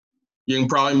 You can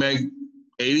probably make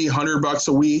 $80, $100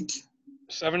 a week.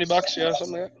 $70, yeah,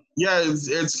 something like that. Yeah,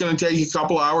 it's going to take you a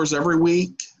couple hours every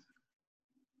week.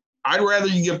 I'd rather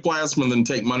you give plasma than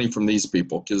take money from these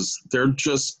people because they're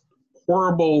just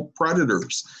horrible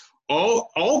predators.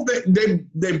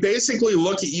 They basically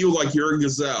look at you like you're a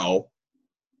gazelle,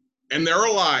 and they're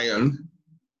a lion.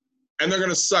 And they're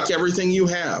going to suck everything you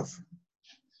have.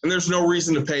 And there's no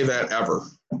reason to pay that ever.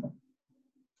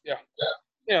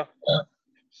 Yeah.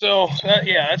 So,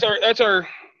 that's our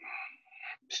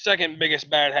second biggest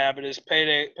bad habit is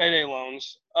payday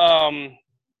loans. Again,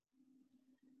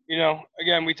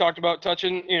 we talked about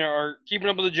touching, or keeping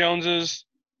up with the Joneses,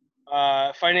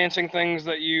 financing things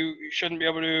that you shouldn't be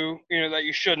able to, that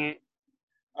you shouldn't.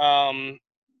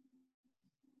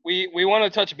 We want to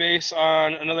touch base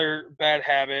on another bad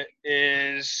habit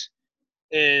is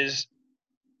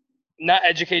not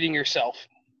educating yourself,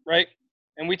 right?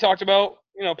 And we talked about,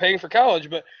 paying for college,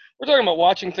 but we're talking about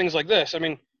watching things like this. I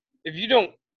mean, if you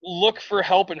don't look for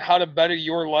help in how to better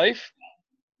your life,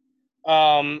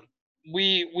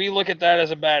 we look at that as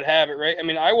a bad habit, right? I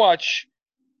mean, I watch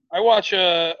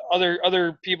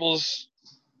other people's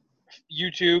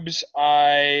YouTubes.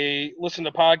 I listen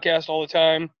to podcasts all the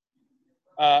time.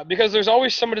 Because there's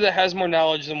always somebody that has more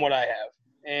knowledge than what I have.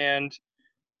 And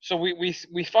so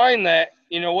we find that,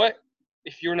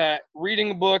 if you're not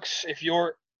reading books,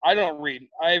 I don't read.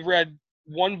 I've read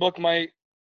 2 books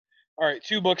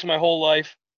my whole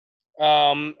life,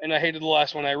 and I hated the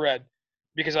last one I read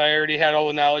because I already had all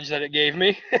the knowledge that it gave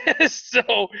me.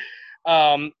 So,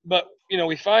 but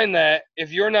we find that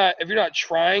if you're not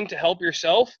trying to help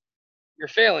yourself, you're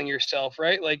failing yourself,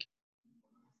 right? Like,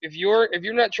 if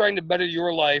you're not trying to better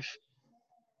your life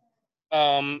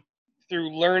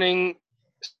through learning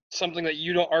something that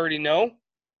you don't already know,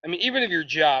 I mean, even if your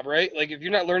job, right? Like, if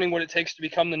you're not learning what it takes to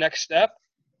become the next step,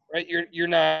 right? You're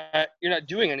not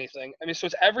doing anything. I mean, so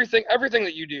it's everything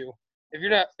that you do. If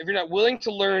you're not willing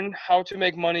to learn how to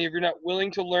make money, if you're not willing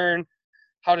to learn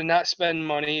how to not spend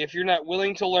money, if you're not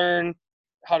willing to learn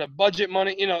how to budget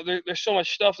money, there's so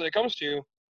much stuff that it comes to,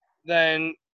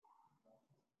 then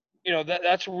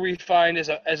that's what we find as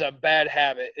a bad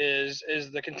habit is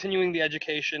the continuing the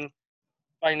education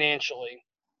financially.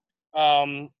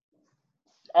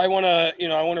 I want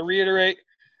to reiterate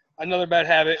another bad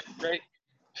habit, right?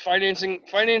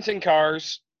 Financing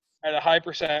cars at a high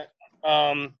percent.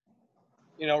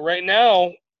 Right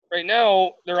now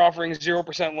they're offering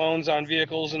 0% loans on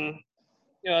vehicles, and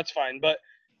that's fine. But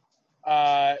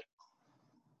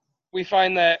we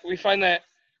find that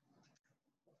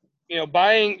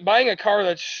buying a car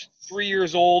that's 3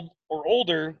 years old or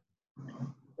older,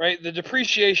 right? The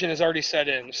depreciation is already set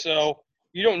in, so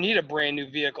you don't need a brand new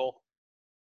vehicle.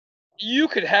 you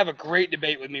could have a great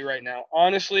debate with me right now.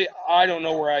 Honestly, I don't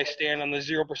know where I stand on the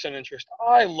 0% interest.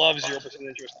 I love 0%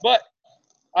 interest, but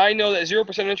I know that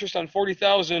 0% interest on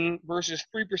 40,000 versus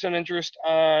 3% interest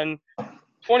on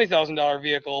 $20,000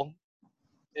 vehicle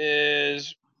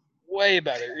is way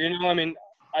better. I mean,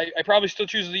 I probably still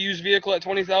choose the used vehicle at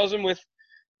 20,000 with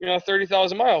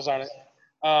 30,000 miles on it.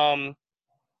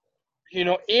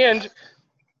 And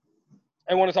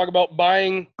I want to talk about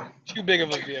buying too big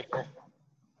of a vehicle.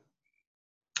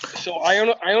 So I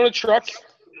own a truck.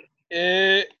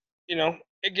 It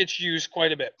gets used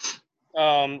quite a bit.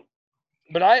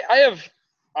 But I have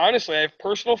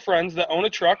personal friends that own a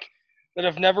truck that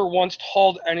have never once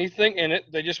hauled anything in it.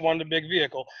 They just wanted a big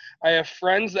vehicle. I have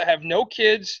friends that have no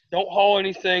kids, don't haul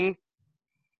anything,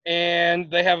 and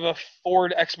they have a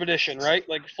Ford Expedition, right?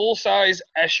 Like full-size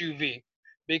SUV,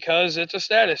 because it's a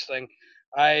status thing.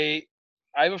 I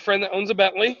have a friend that owns a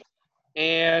Bentley,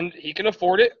 and he can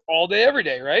afford it all day, every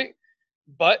day, right?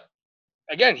 But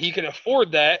again, he can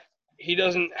afford that. He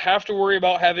doesn't have to worry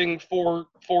about having four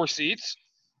seats.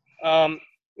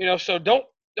 So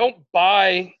don't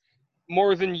buy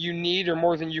more than you need or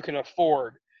more than you can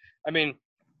afford. I mean,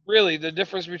 really, the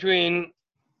difference between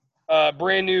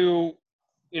brand new,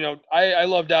 I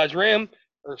love Dodge Ram,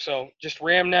 or so just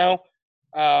Ram now,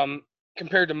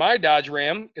 compared to my Dodge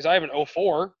Ram, because I have an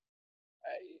 04.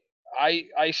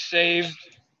 I saved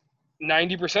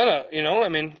 90% of, I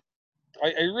mean,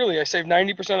 I saved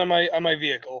 90% on my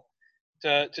vehicle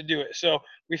to do it. So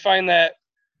we find that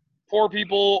poor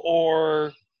people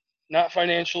or not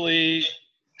financially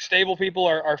stable people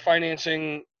are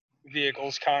financing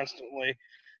vehicles constantly.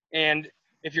 And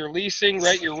if you're leasing,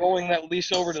 right, you're rolling that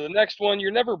lease over to the next one. You're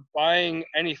never buying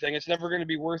anything. It's never going to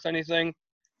be worth anything.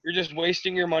 You're just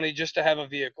wasting your money just to have a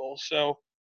vehicle. So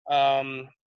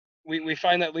we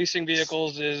find that leasing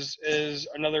vehicles is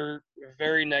another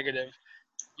very negative.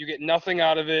 You get nothing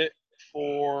out of it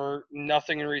for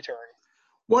nothing in return.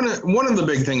 One of the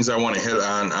big things I want to hit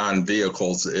on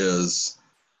vehicles is,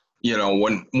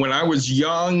 when I was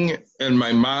young and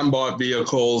my mom bought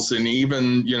vehicles, and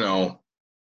even,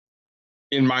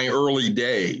 in my early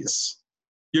days,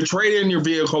 you trade in your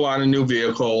vehicle on a new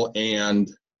vehicle and,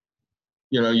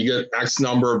 you get X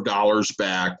number of dollars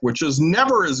back, which is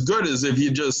never as good as if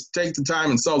you just take the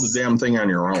time and sell the damn thing on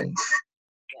your own.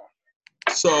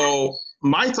 So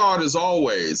my thought is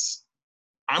always,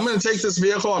 I'm going to take this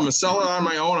vehicle, I'm going to sell it on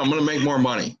my own, I'm going to make more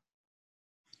money.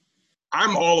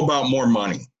 I'm all about more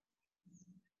money.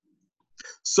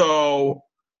 So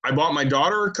I bought my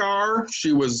daughter a car.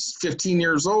 She was 15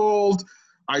 years old.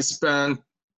 I spent,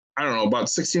 about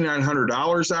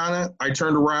 $6,900 on it. I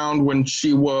turned around when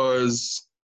she was,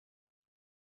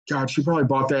 she probably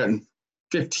bought that in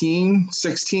 15,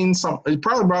 16, something.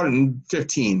 Probably bought it in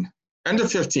 15, end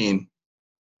of 15.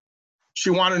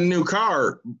 She wanted a new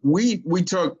car. We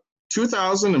took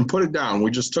 $2,000 and put it down.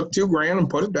 We just took $2,000 and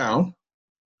put it down.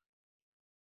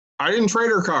 I didn't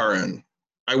trade her car in.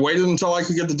 I waited until I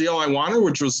could get the deal I wanted,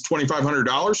 which was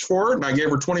 $2,500 for it, and I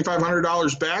gave her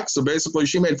 $2,500 back. So basically,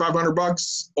 she made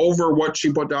 $500 over what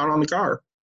she put down on the car.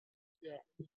 Yeah.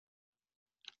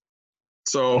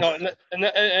 So. No, and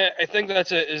I think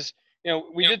that's it. Is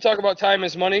we did talk about time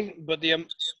is money, but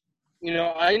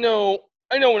I know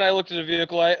when I looked at a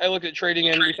vehicle, I looked at trading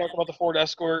in. We talked about the Ford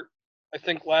Escort, I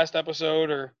think last episode,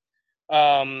 or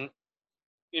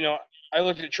I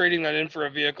looked at trading that in for a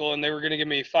vehicle, and they were going to give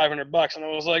me $500, and I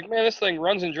was like, man, this thing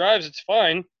runs and drives, it's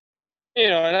fine,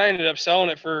 and I ended up selling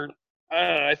it for, I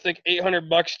don't know, I think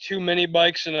 $800, 2 mini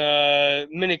bikes and a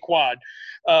mini quad.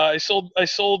 I sold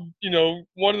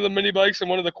one of the mini bikes and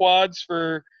one of the quads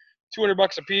for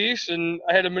 $200 a piece, and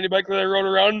I had a mini bike that I rode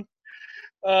around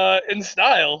in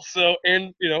style. So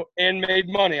and made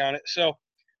money on it. So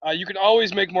you can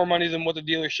always make more money than what the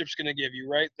dealership's going to give you,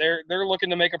 right? They're looking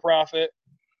to make a profit.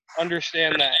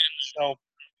 Understand that. So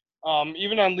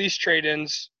even on lease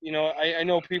trade-ins, I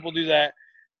know people do that.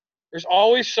 There's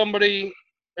always somebody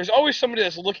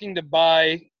that's looking to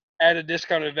buy at a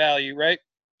discounted value, right?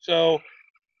 So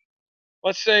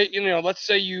let's say you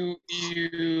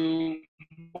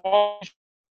bought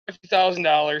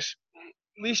 $50,000.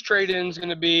 Lease trade-in is going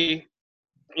to be,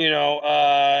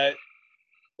 let's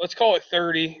call it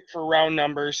 30 for round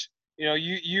numbers.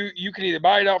 You can either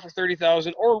buy it out for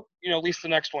 30,000 or lease the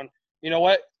next one. You know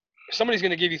what? Somebody's going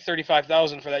to give you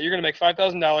 35,000 for that. You're going to make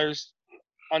 $5,000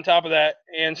 on top of that,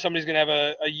 and somebody's going to have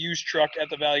a used truck at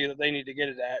the value that they need to get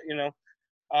it at.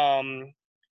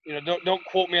 Don't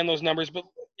quote me on those numbers, but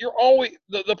you're always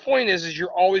the point is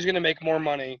you're always going to make more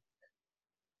money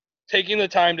taking the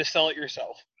time to sell it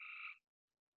yourself.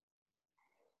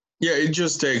 Yeah, it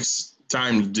just takes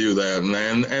time to do that.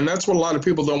 And that's what a lot of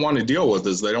people don't want to deal with,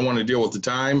 is they don't want to deal with the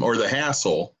time or the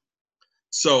hassle.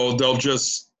 So they'll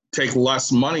just take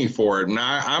less money for it. And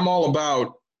I'm all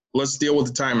about, let's deal with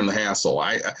the time and the hassle.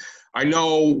 I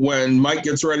know when Mike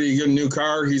gets ready to get a new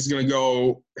car, he's going to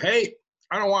go, hey,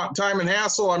 I don't want time and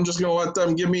hassle. I'm just going to let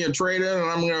them give me a trade-in, and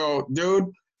I'm going to go,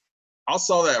 dude, I'll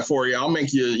sell that for you. I'll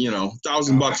make you,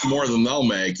 $1,000 more than they'll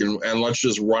make, and let's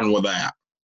just run with that.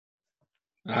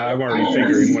 I'm already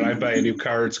figuring when I buy a new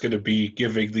car, it's going to be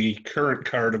giving the current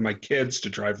car to my kids to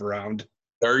drive around.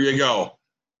 There you go.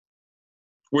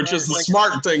 Which is the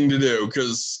smart thing to do,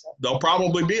 because they'll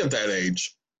probably be at that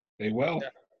age. They will.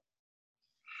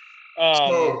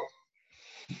 Go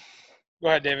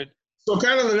ahead, David. So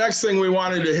kind of the next thing we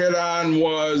wanted to hit on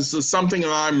was something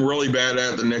that I'm really bad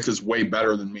at that Nick is way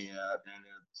better than me at, and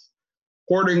it's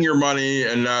hoarding your money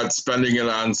and not spending it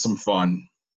on some fun.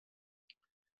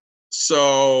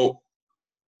 So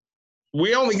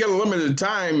we only get a limited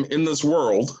time in this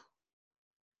world,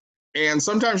 and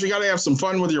sometimes you got to have some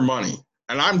fun with your money,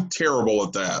 and I'm terrible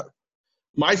at that.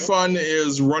 My fun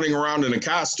is running around in a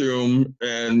costume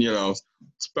and,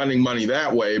 spending money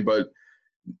that way, but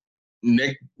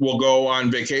Nick will go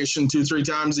on vacation 2-3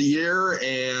 times a year,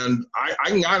 and I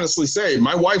can honestly say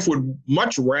my wife would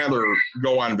much rather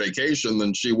go on vacation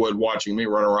than she would watching me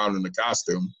run around in a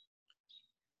costume.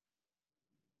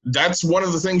 That's one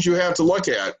of the things you have to look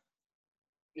at.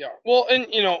 Yeah. Well, and,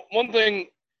 one thing,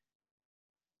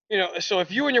 so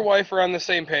if you and your wife are on the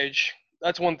same page,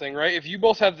 that's one thing, right? If you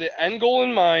both have the end goal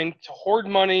in mind to hoard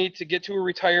money, to get to a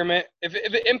retirement, if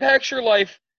it impacts your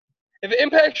life,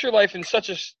 in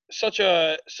such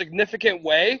a significant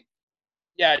way,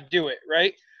 yeah, do it,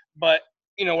 right? But,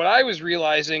 what I was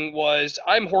realizing was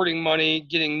I'm hoarding money,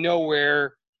 getting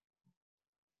nowhere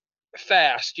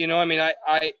fast.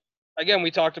 Again,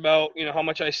 we talked about, how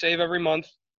much I save every month,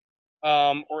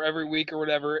 or every week or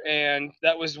whatever, and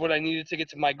that was what I needed to get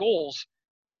to my goals.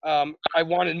 I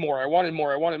wanted more,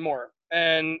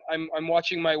 and I'm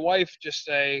watching my wife just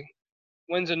say,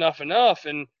 when's enough?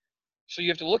 And so you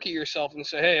have to look at yourself and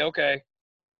say, hey, okay,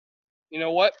 you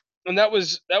know what? And that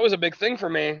was a big thing for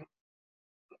me.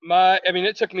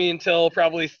 It took me until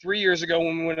probably 3 years ago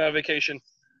when we went on vacation.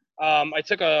 I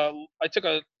took a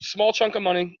small chunk of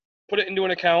money, put it into an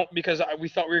account because we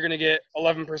thought we were going to get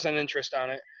 11% interest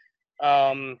on it.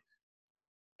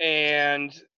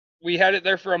 And we had it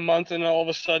there for a month, and all of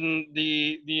a sudden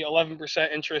the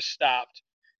 11% interest stopped.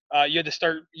 You had to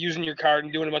start using your card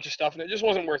and doing a bunch of stuff, and it just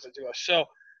wasn't worth it to us. So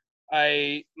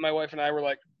my wife and I were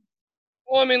like,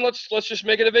 well, let's just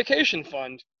make it a vacation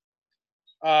fund.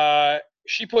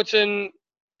 She puts in,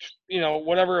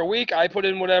 whatever a week. I put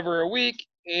in whatever a week,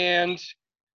 and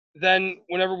then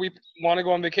whenever we want to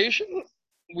go on vacation,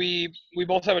 we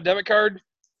both have a debit card.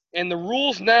 And the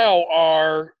rules now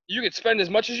are you can spend as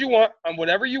much as you want on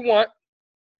whatever you want,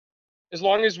 as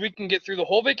long as we can get through the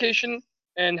whole vacation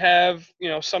and have,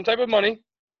 some type of money.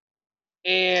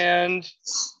 And,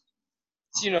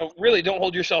 really don't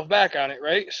hold yourself back on it,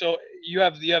 right? So you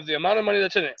have the amount of money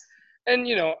that's in it. And,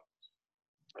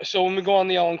 so when we go on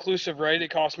the all-inclusive, right,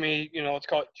 it costs me, let's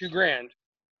call it $2,000.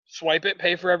 Swipe it,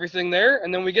 pay for everything there,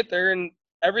 and then we get there and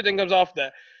everything comes off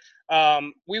that.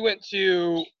 We went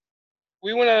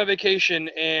on a vacation,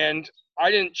 and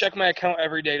I didn't check my account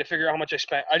every day to figure out how much I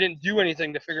spent. I didn't do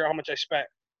anything to figure out how much I spent.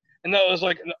 And that was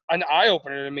like an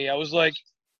eye-opener to me. I was like,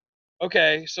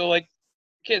 okay, so like,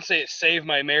 I can't say it saved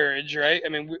my marriage, right?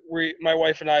 My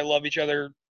wife and I love each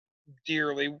other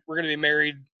dearly. We're going to be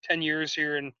married 10 years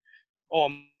here in a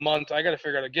month. I got to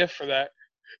figure out a gift for that.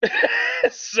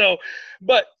 So,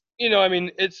 but,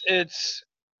 it's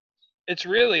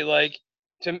really like,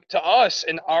 to us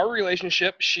in our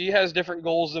relationship, she has different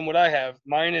goals than what I have.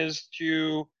 Mine is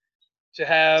to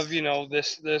have,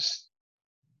 this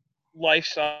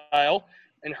lifestyle,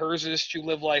 and hers is to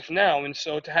live life now. And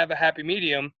so to have a happy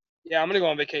medium, yeah, I'm going to go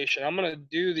on vacation. I'm going to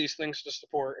do these things to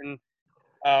support. And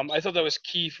I thought that was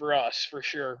key for us, for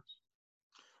sure.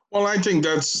 Well, I think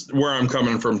that's where I'm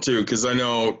coming from too, because I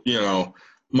know,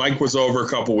 Mike was over a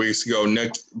couple weeks ago.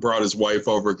 Nick brought his wife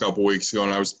over a couple weeks ago,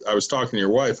 and I was talking to your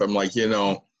wife. I'm like,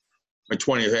 my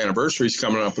 20th anniversary is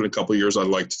coming up in a couple of years. I'd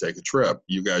like to take a trip.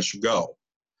 You guys should go.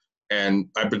 And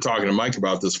I've been talking to Mike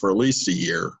about this for at least a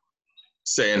year,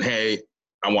 saying, hey,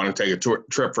 I want to take a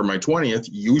trip for my 20th.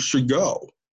 You should go.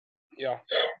 Yeah.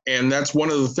 And that's one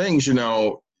of the things,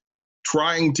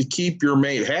 trying to keep your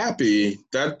mate happy.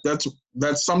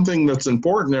 That's something that's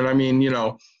important.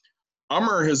 And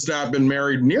Ummer has not been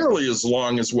married nearly as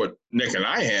long as what Nick and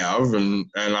I have, and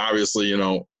obviously,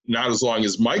 not as long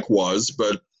as Mike was.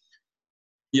 But,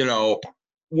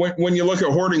 when you look at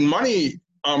hoarding money,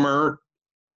 Ummer,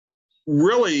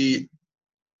 really,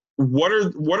 what are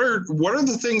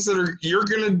the things that you're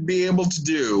going to be able to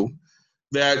do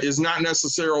that is not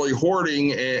necessarily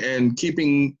hoarding and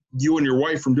keeping you and your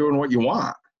wife from doing what you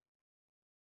want?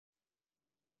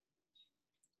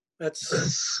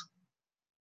 That's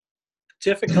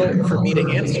difficult for me to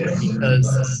answer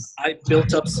because I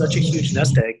built up such a huge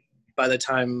nest egg by the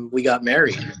time we got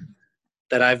married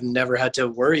that I've never had to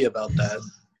worry about that.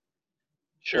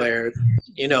 Sure. Where,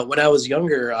 when I was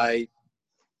younger, I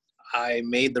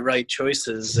made the right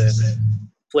choices and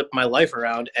flipped my life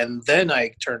around, and then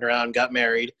I turned around, got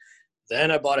married, then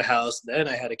I bought a house, then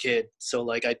I had a kid. So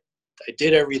like I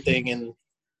did everything in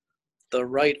the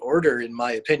right order, in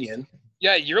my opinion.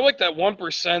 Yeah, you're like that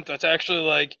 1% that's actually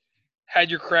like had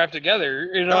your crap together.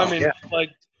 I mean, yeah.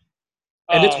 like,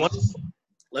 and it's wonderful.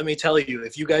 Let me tell you,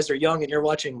 if you guys are young and you're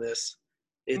watching this,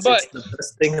 it's the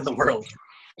best thing in the world.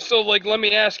 So, like, let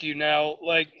me ask you now,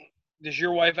 like, does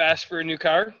your wife ask for a new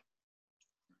car?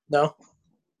 No.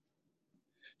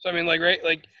 So, I mean, like, right,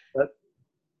 like, But,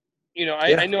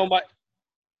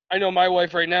 I know my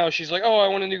wife right now, she's like, oh, I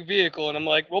want a new vehicle. And I'm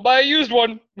like, well, buy a used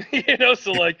one,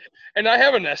 so like, and I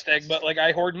have a nest egg, but like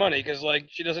I hoard money because like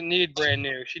she doesn't need brand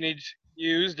new. She needs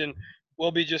used and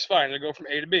we'll be just fine. They'll go from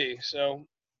A to B. So,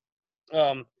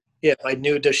 yeah, by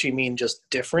new, does she mean just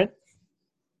different?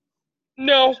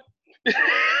 No.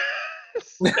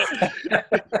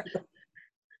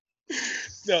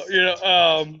 No,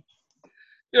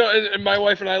 and my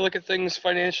wife and I look at things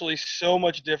financially so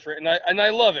much different, and I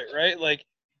love it, right? Like,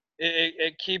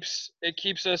 it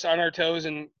keeps us on our toes,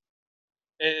 and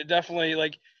it definitely,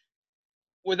 like,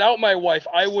 without my wife,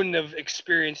 I wouldn't have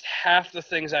experienced half the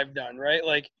things I've done, right?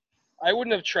 Like, I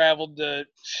wouldn't have traveled to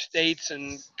states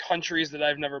and countries that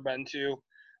I've never been to.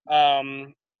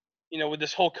 With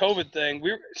this whole COVID thing,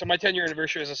 so my 10-year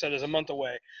anniversary, as I said, is a month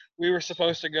away. We were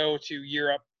supposed to go to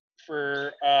Europe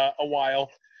for a while,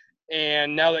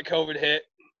 and now that COVID hit,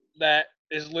 that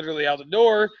is literally out the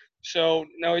door. So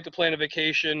now we have to plan a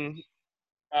vacation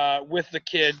with the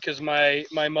kid because my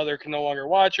mother can no longer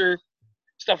watch her,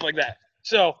 stuff like that.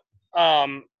 So,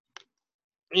 to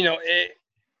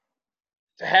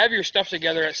have your stuff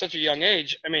together at such a young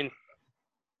age, I mean,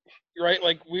 right?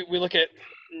 Like we look at,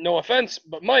 no offense,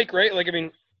 but Mike, right? Like, I mean,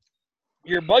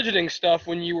 your budgeting stuff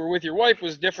when you were with your wife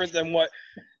was different than what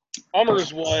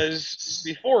Ummer's was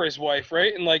before his wife,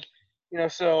 right? And like,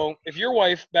 so if your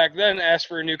wife back then asked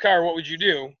for a new car, what would you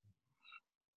do?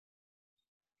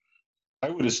 I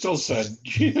would have still said,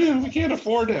 we can't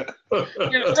afford it.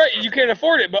 Right, you can't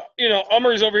afford it, but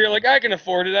Ummer's over here like, I can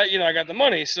afford it. I got the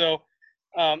money. So,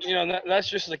 that's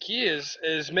just the key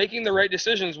is making the right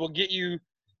decisions will get you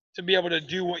to be able to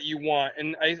do what you want.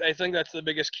 And I think that's the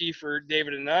biggest key for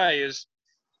David and I is,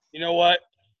 you know what?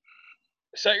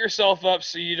 Set yourself up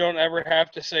so you don't ever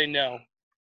have to say no.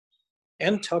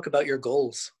 And talk about your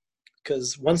goals.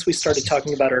 Because once we started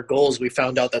talking about our goals, we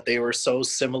found out that they were so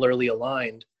similarly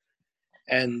aligned.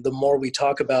 And the more we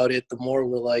talk about it, the more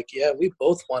we're like, yeah, we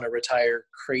both want to retire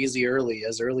crazy early,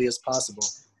 as early as possible.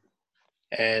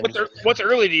 And what's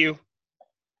early to you?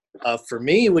 For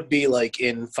me, it would be like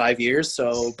in 5 years.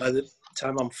 So by the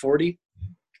time I'm 40.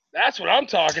 That's what I'm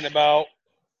talking about.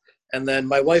 And then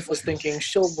my wife was thinking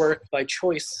she'll work by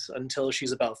choice until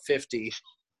she's about 50.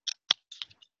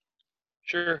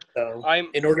 Sure. So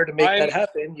in order to make that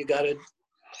happen, you got to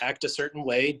act a certain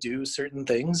way, do certain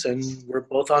things, and we're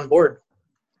both on board.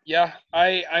 Yeah,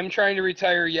 I'm trying to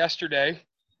retire yesterday,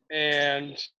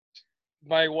 and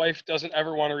my wife doesn't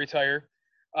ever want to retire.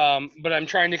 But I'm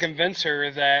trying to convince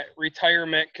her that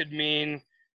retirement could mean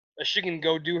that she can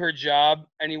go do her job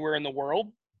anywhere in the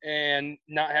world and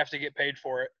not have to get paid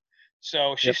for it.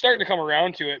 So she's starting to come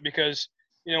around to it because,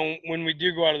 when we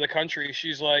do go out of the country,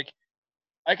 she's like,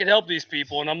 I can help these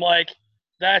people. And I'm like,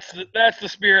 that's the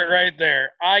spirit right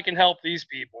there. I can help these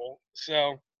people.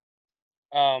 So,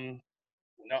 I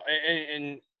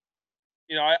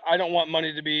don't want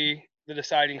money to be the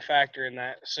deciding factor in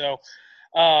that. So,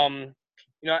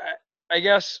 I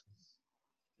guess,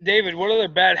 David, what other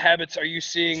bad habits are you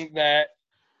seeing that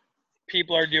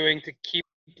people are doing to keep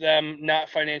them not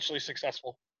financially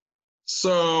successful?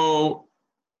 So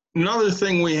another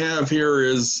thing we have here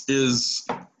is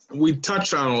we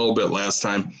touched on a little bit last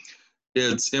time.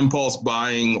 It's impulse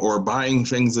buying or buying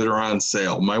things that are on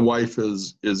sale. My wife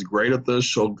is great at this.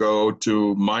 She'll go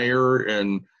to Meijer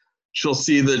and she'll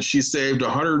see that she saved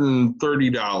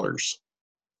 $130,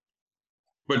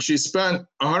 but she spent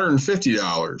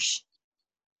 $150.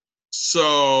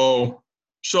 So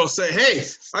she'll say, hey,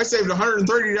 I saved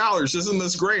 $130. Isn't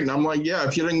this great? And I'm like, yeah,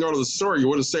 if you didn't go to the store, you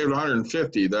would have saved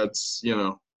 $150. That's,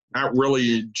 not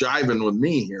really jiving with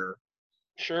me here.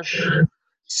 Sure.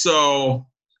 So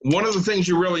one of the things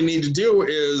you really need to do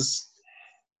is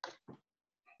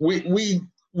we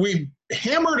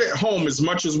hammered it home as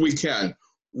much as we can.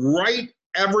 Write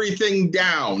everything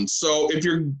down. So if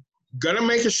you're gonna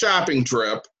make a shopping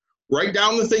trip, write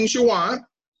down the things you want,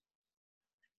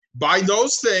 buy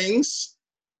those things,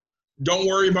 don't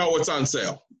worry about what's on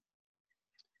sale.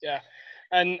 Yeah.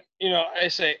 And, I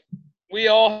say we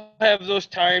all have those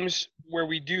times where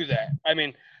we do that. I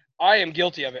mean, I am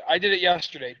guilty of it. I did it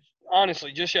yesterday,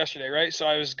 honestly, just yesterday, right? So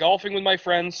I was golfing with my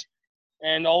friends,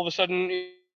 and all of a sudden,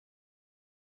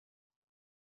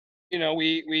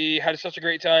 we had such a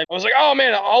great time. I was like, oh,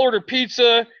 man, I'll order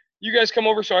pizza. You guys come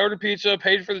over. So I ordered pizza,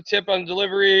 paid for the tip on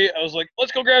delivery. I was like,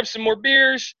 let's go grab some more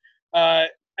beers.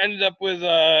 Ended up with,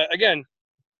 again,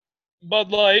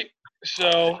 Bud Light.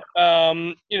 So,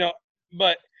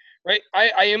 but right,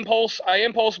 I impulse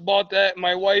bought that.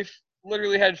 My wife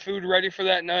literally had food ready for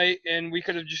that night, and we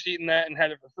could have just eaten that and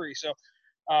had it for free. So,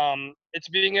 it's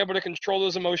being able to control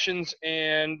those emotions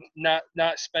and not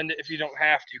spend it if you don't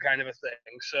have to, kind of a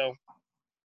thing. So.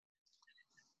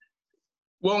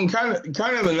 Well, and kind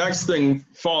of the next thing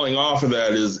falling off of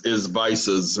that is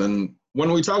vices. And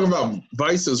when we talk about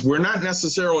vices, we're not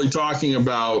necessarily talking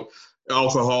about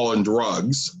alcohol and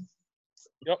drugs.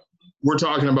 Yep. We're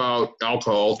talking about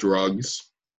alcohol,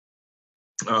 drugs,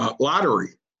 lottery.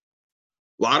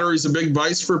 Lottery is a big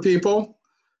vice for people.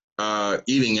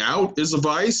 Eating out is a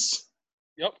vice.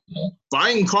 Yep.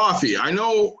 Buying coffee. I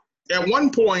know at one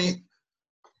point,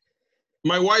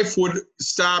 my wife would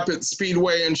stop at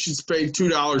Speedway and she'd pay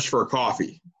 $2 for a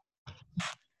coffee.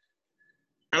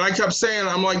 And I kept saying,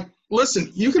 I'm like,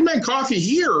 listen, you can make coffee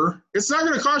here. It's not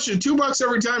going to cost you $2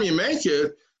 every time you make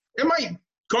it. It might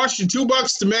cost you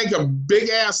 $2 to make a big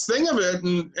ass thing of it,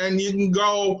 and you can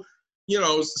go,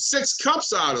 6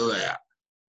 cups out of that.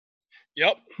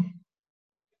 Yep.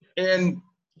 And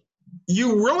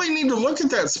you really need to look at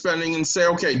that spending and say,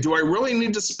 okay, do I really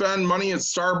need to spend money at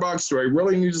Starbucks? Do I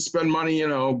really need to spend money,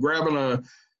 grabbing a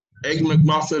Egg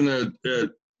McMuffin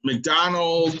at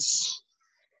McDonald's?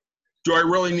 Do I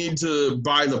really need to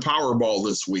buy the Powerball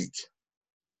this week?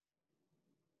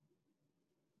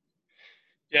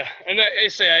 Yeah, and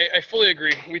I fully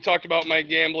agree. We talked about my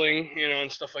gambling, and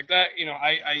stuff like that.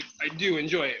 I do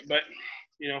enjoy it, but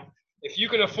if you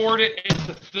can afford it, it's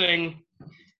the thing.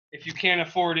 If you can't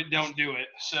afford it, don't do it.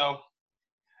 So,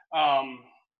 I'm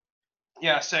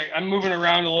moving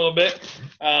around a little bit.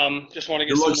 Just want to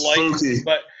get some light. Spooky.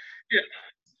 But yeah,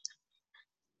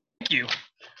 thank you.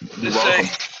 You're welcome.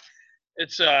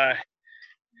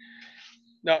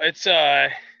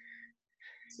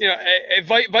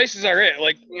 Vices are it.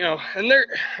 And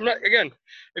I'm not, again,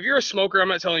 if you're a smoker, I'm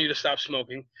not telling you to stop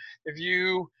smoking. If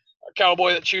you a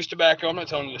cowboy that chews tobacco, I'm not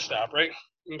telling you to stop, right?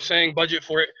 I'm saying budget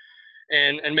for it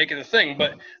and make it a thing.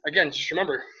 But again, just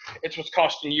remember, it's what's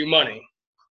costing you money.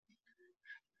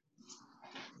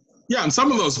 Yeah, and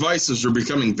some of those vices are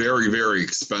becoming very, very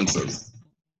expensive.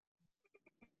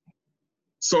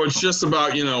 So it's just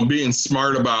about, being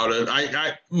smart about it.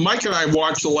 Mike and I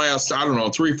watched the last,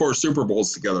 3-4 Super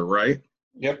Bowls together, right?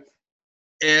 Yep.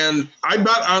 And I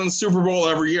bet on the Super Bowl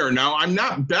every year. Now, I'm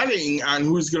not betting on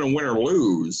who's going to win or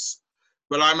lose,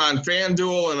 but I'm on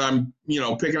FanDuel and I'm,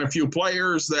 picking a few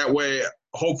players. That way,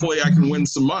 hopefully I can win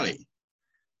some money.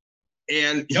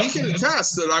 And he can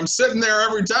attest that I'm sitting there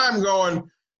every time going,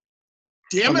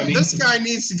 damn it, this guy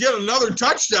needs to get another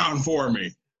touchdown for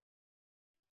me,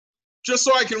 just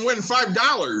so I can win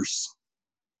 $5.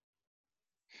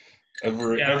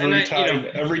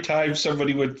 Every time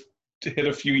somebody would hit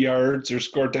a few yards or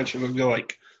score a touchdown, would be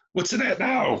like, "What's it at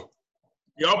now?"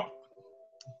 Yep.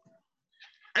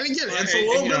 And again, it's a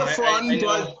little bit of fun,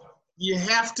 but you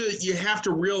have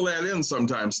to reel that in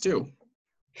sometimes too.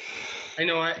 I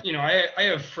know. I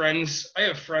have friends. I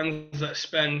have friends that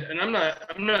spend, and I'm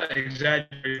not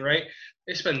exaggerating, right?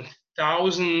 They spend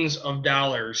thousands of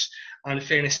dollars on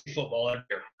fantasy football every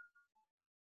year.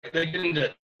 They get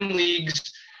into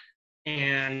leagues,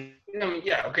 and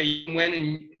okay, you can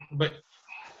win, but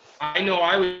I know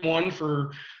I was one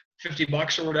for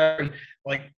 $50 or whatever, and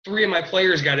like 3 of my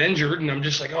players got injured, and I'm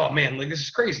just like, oh man, like this is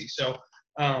crazy. So,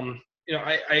 I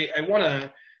want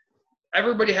to.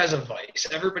 Everybody has a vice.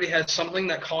 Everybody has something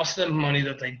that costs them money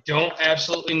that they don't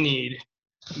absolutely need,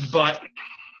 but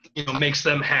makes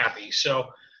them happy. So,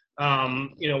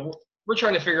 we're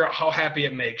trying to figure out how happy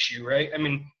it makes you, right? I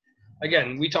mean,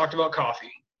 again, we talked about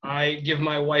coffee. I give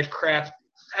my wife crap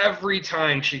every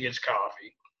time she gets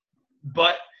coffee,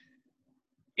 but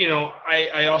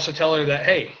I also tell her that,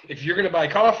 hey, if you're going to buy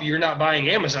coffee, you're not buying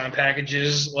Amazon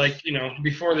packages. Like,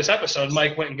 before this episode,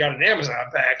 Mike went and got an Amazon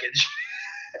package.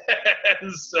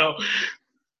 So,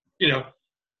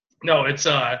 no, it's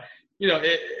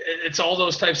it's all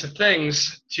those types of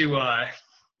things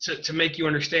to make you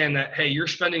understand that, hey, you're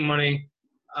spending money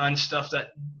on stuff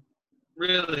that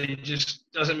really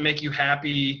just doesn't make you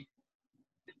happy.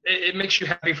 It makes you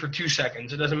happy for 2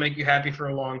 seconds. It doesn't make you happy for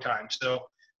a long time. So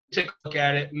take a look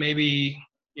at it. Maybe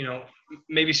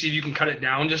see if you can cut it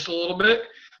down just a little bit.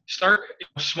 Start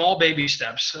small baby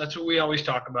steps. That's what we always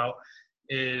talk about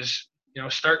is,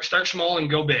 start small and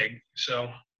go big.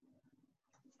 So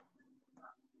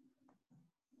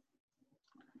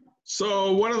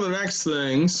one of the next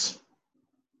things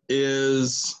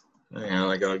is, hang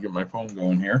on, I gotta get my phone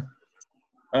going here.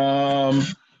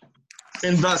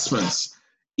 Investments.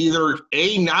 Either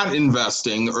A, not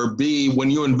investing, or B,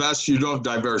 when you invest, you don't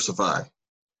diversify.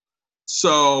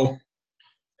 So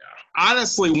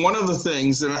honestly, one of the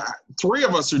things, and three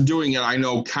of us are doing it, I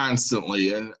know,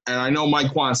 constantly, and I know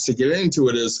Mike wants to get into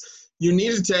it, is you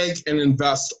need to take and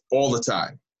invest all the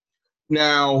time.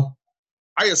 Now,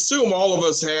 I assume all of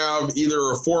us have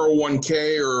either a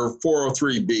 401k or a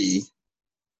 403b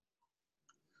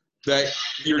that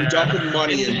you're dumping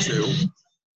money into.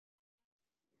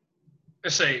 I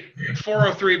say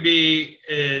 403b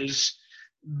is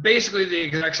basically the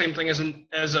exact same thing as a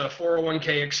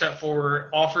 401k, except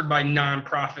for offered by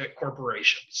nonprofit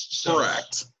corporations. So,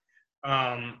 correct.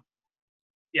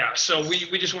 So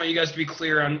we just want you guys to be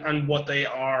clear on what they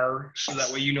are, so that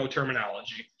way you know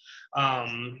terminology.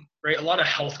 Right, a lot of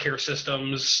healthcare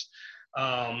systems,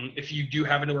 if you do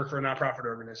happen to work for a nonprofit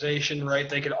organization, right,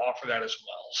 they could offer that as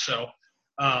well. So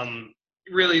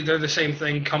really, they're the same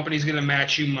thing. Company's going to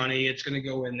match you money. It's going to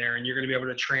go in there, and you're going to be able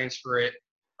to transfer it,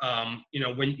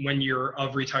 when you're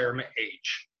of retirement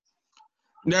age.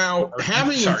 Now,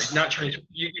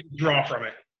 you can draw from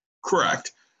it.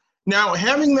 Correct. Now,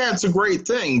 having that's a great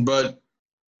thing, but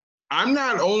I'm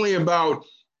not only about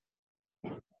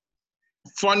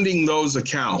funding those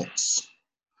accounts.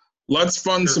 Let's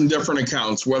fund some different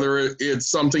accounts, whether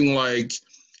it's something like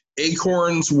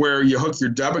Acorns, where you hook your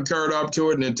debit card up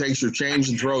to it and it takes your change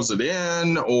and throws it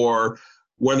in, or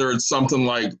whether it's something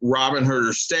like Robinhood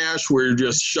or Stash, where you're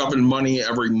just shoving money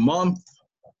every month.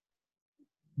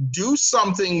 Do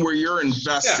something where you're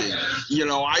investing. Yeah.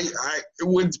 I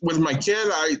with my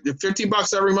kid,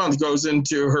 $50 every month goes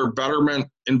into her Betterment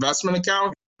investment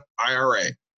account, IRA.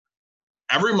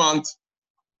 Every month,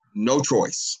 no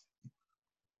choice.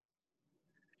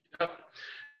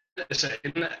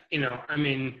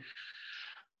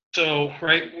 So,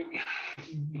 right,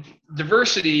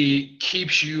 diversity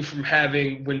keeps you from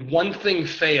having, when one thing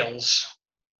fails,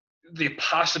 the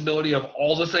possibility of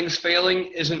all the things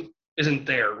failing isn't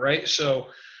there, right? So,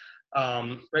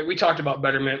 right, we talked about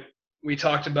Betterment. We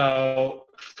talked about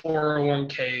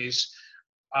 401ks.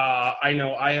 I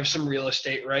know I have some real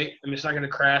estate, right? I mean, it's not going to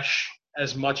crash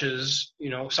as much as,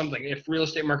 something. If real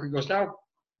estate market goes down,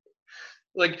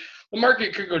 like, the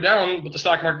market could go down, but the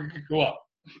stock market could go up.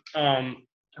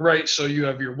 Right. So you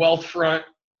have your wealth front.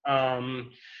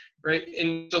 Right.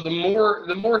 And so the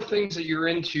more things that you're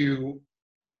into,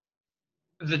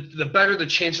 the better the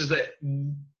chances that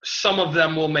some of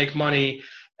them will make money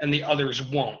and the others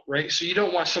won't. Right. So you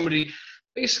don't want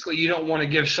you don't want to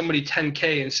give somebody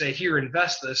 10K and say, here,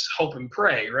 invest this, hope and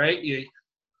pray. Right.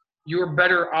 Your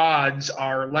better odds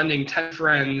are lending 10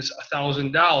 friends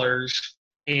 $1,000,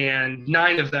 and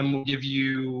 9 of them will give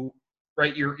you,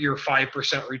 right, your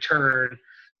 5% return,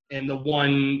 and the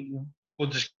one will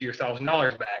just give you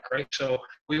 $1,000 back, right? So what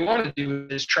we want to do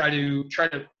is try to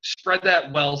spread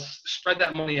that wealth, spread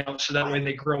that money out, so that way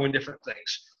they grow in different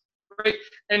things, right?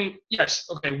 And yes,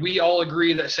 okay, we all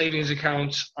agree that savings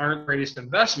accounts aren't the greatest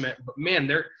investment, but man,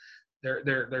 they're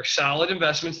solid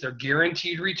investments. They're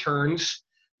guaranteed returns.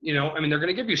 They're going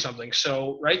to give you something.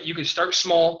 So, right, you can start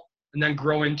small and then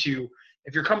grow into.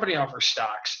 If your company offers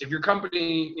stocks, if your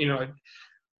company,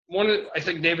 I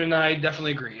think David and I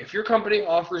definitely agree. If your company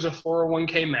offers a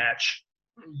 401k match,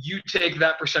 you take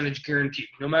that percentage guaranteed,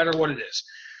 no matter what it is.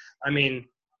 I mean,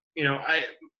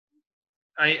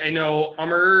 I know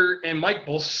Amr and Mike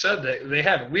both said that they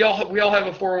have it. We all have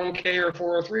a 401k or a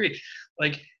 403.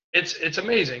 Like, it's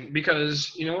amazing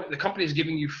because, the company is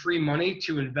giving you free money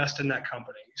to invest in that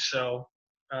company. So,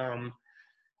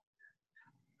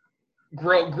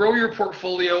 grow your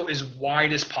portfolio as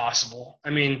wide as possible. I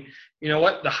mean, you know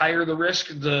what? The higher the risk,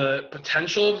 the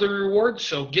potential of the reward.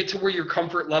 So get to where your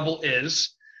comfort level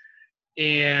is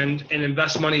and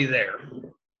invest money there.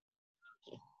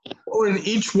 Well, and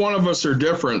each one of us are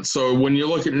different. So when you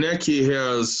look at Nick, he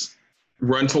has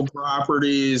rental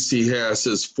properties, he has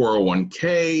his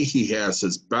 401k, he has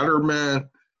his Betterment.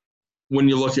 when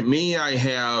you look at me, I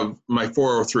have my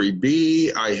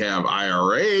 403B, I have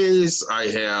IRAs, I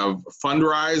have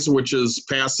Fundrise, which is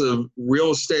passive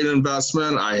real estate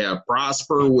investment. I have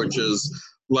Prosper, which is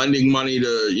lending money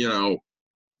to,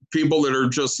 people that are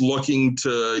just looking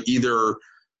to either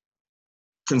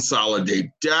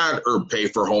consolidate debt or pay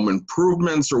for home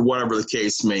improvements or whatever the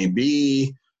case may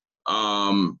be.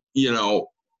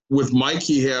 With Mike,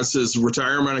 he has his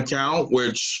retirement account,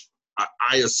 which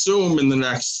I assume in the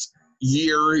next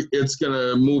year it's going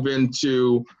to move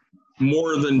into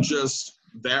more than just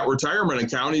that retirement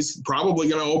account. He's probably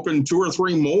going to open 2 or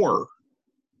 3 more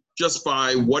just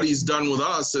by what he's done with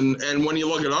us. And when you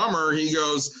look at Ummer, he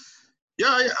goes,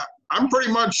 yeah, I'm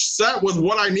pretty much set with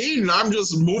what I need, and I'm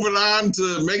just moving on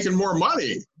to making more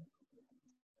money.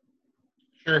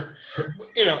 Sure.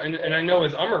 And I know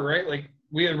with Ummer, right, like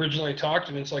we originally talked,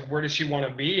 and it's like, where does he want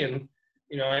to be? And,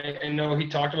 I know he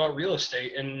talked about real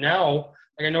estate, and now,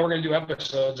 like, I know we're going to do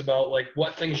episodes about like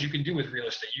what things you can do with real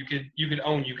estate. You could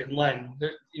own, you can lend.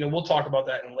 We'll talk about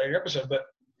that in a later episode. But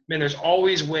man, there's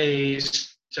always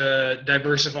ways to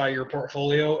diversify your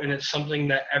portfolio, and it's something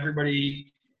that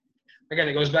everybody. Again,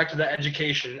 it goes back to that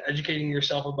educating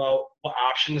yourself about what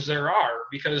options there are,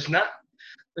 because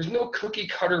there's no cookie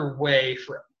cutter way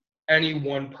for any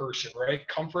one person, right?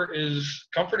 Comfort is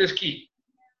key.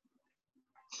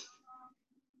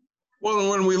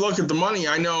 Well, when we look at the money,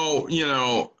 I know,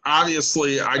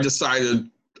 obviously I decided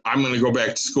I'm going to go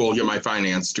back to school and get my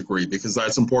finance degree because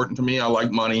that's important to me. I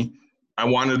like money. I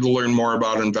wanted to learn more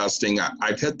about investing.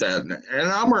 I've hit that. And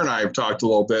Elmer and I have talked a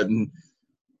little bit. And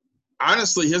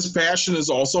honestly, his passion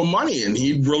is also money. And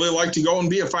he'd really like to go and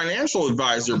be a financial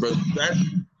advisor. But that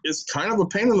is kind of a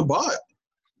pain in the butt.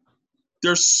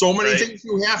 There's so many things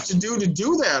you have to do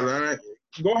that.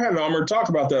 Go ahead, Elmer. Talk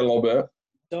about that a little bit.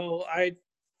 So I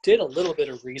did a little bit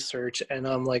of research, and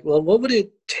I'm like, well, what would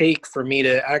it take for me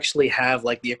to actually have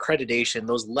like the accreditation,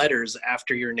 those letters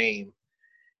after your name?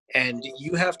 And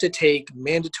you have to take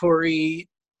mandatory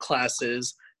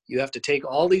classes. You have to take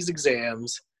all these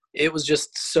exams. It was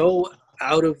just so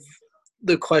out of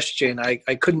the question. I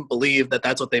couldn't believe that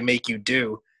that's what they make you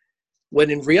do.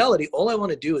 When in reality, all I want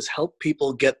to do is help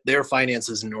people get their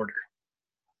finances in order.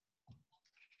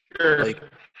 Sure. Like,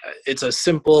 it's a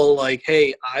simple, like,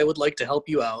 hey, I would like to help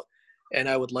you out, and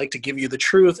I would like to give you the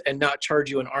truth and not charge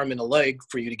you an arm and a leg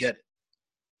for you to get it.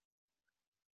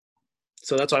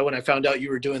 So that's why when I found out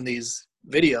you were doing these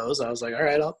videos, I was like, all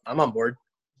right, I'm on board.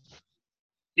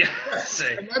 Yeah.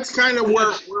 And that's kind of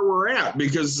where we're at,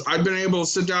 because I've been able to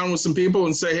sit down with some people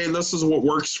and say, hey, this is what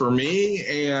works for me.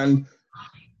 And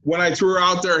when I threw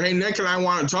out there, hey, Nick and I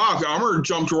want to talk, Elmer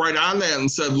jumped right on that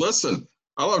and said, listen,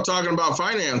 I love talking about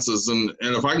finances, and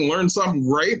if I can learn something,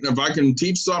 great, and if I can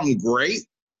teach something, great.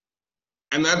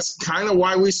 And that's kind of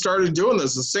why we started doing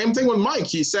this. The same thing with Mike.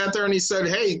 He sat there and he said,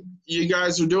 hey, you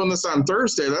guys are doing this on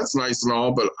Thursday. That's nice and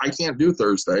all, but I can't do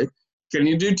Thursday. Can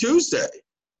you do Tuesday?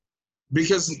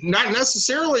 Because not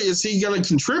necessarily is he going to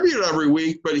contribute every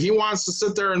week, but he wants to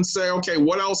sit there and say, okay,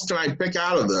 what else can I pick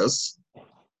out of this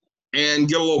and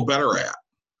get a little better at?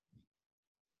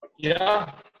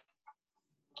 Yeah.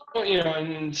 Well,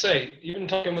 and say, even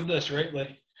talking with this, right?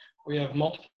 Like, we have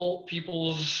multiple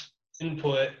people's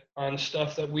input on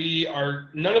stuff that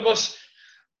none of us,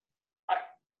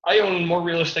 I own more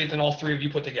real estate than all 3 of you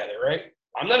put together, right?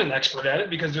 I'm not an expert at it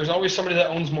because there's always somebody that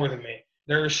owns more than me.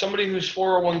 There's somebody whose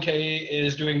 401k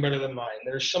is doing better than mine.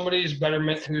 There's somebody's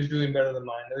betterment who's doing better than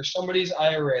mine. There's somebody's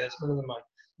IRA that's better than mine.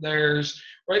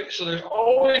 So there's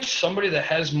always somebody that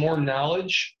has more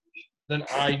knowledge than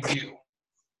I do.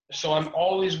 So I'm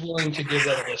always willing to give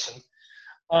that a listen.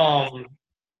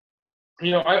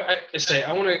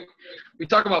 We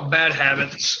talk about bad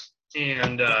habits,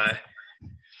 and I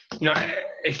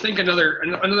think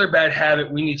another bad habit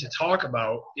we need to talk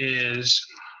about is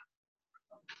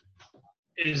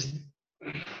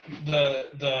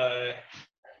the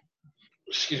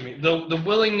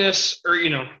willingness, or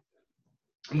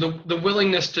the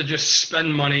willingness to just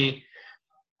spend money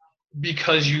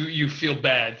because you feel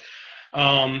bad.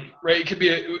 Right? It could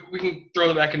be we can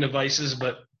throw it back into vices,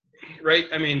 but right?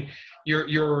 I mean, you're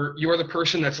the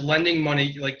person that's lending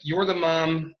money. Like, you're the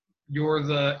mom, you're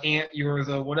the aunt, you're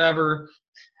the whatever,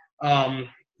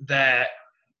 that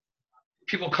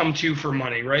people come to for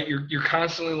money, right? You're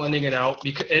constantly lending it out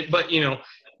but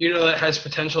that has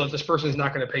potential that this person is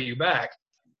not going to pay you back,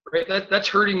 right? That's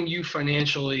hurting you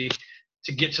financially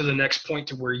to get to the next point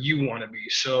to where you want to be.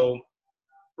 So,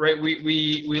 right,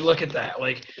 we look at that.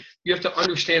 Like, you have to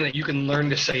understand that you can learn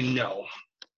to say no.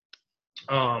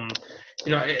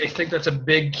 I think that's a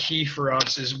big key for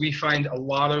us. Is we find a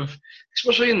lot of,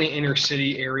 especially in the inner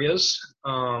city areas,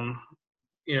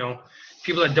 you know,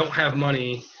 people that don't have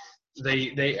money,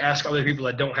 they ask other people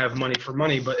that don't have money for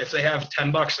money, but if they have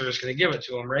 $10, they're just going to give it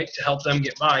to them, right, to help them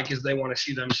get by because they want to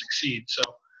see them succeed. So,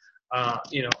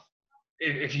 you know,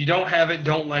 if you don't have it,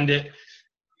 don't lend it.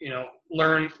 You know,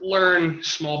 learn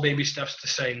small baby steps to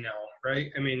say no, right?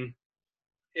 I mean,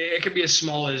 it could be as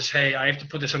small as, hey, I have to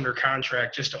put this under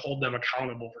contract just to hold them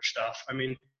accountable for stuff. I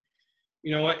mean,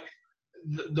 you know what?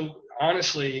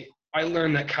 Honestly, I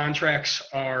learned that contracts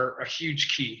are a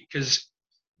huge key because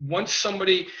once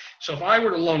somebody, so if I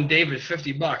were to loan David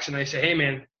 $50 and I say, hey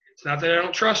man, it's not that I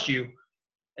don't trust you,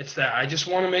 it's that I just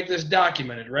want to make this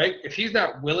documented, right? If he's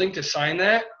not willing to sign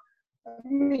that, I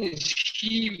mean,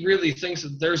 he really thinks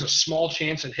that there's a small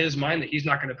chance in his mind that he's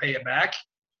not going to pay it back.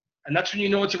 And that's when you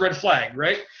know it's a red flag,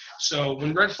 right? So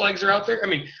when red flags are out there, I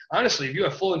mean, honestly, if you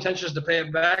have full intentions to pay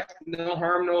it back, no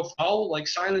harm, no foul, like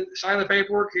sign the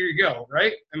paperwork, here you go,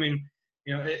 right? I mean,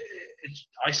 you know,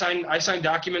 I sign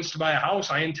documents to buy a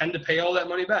house. I intend to pay all that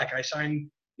money back. I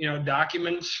sign, you know,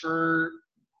 documents for,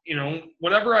 you know,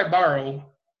 whatever I borrow,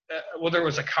 whether it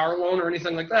was a car loan or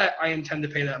anything like that, I intend to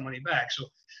pay that money back. So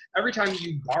every time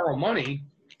you borrow money,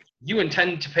 you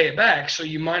intend to pay it back, so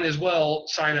you might as well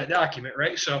sign that document,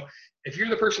 right? So if you're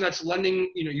the person that's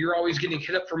lending, you know, you're always getting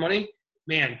hit up for money,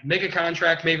 man, make a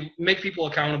contract, make people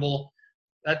accountable.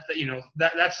 That's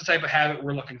the type of habit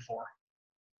we're looking for.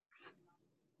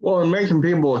 Well, and making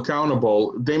people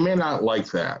accountable, they may not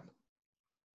like that,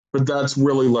 but that's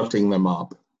really lifting them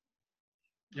up.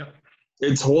 Yep.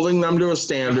 It's holding them to a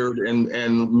standard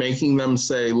and making them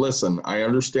say, listen, I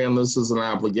understand this is an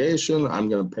obligation. I'm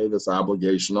going to pay this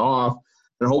obligation off.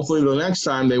 And hopefully the next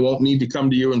time they won't need to come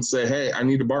to you and say, hey, I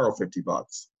need to borrow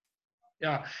 $50.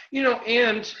 Yeah. You know,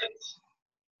 and,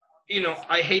 you know,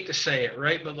 I hate to say it,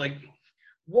 right? But like,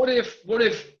 what if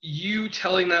you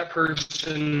telling that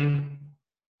person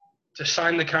to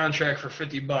sign the contract for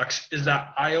 $50 is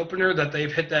that eye opener that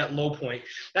they've hit that low point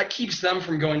that keeps them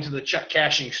from going to the check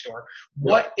cashing store?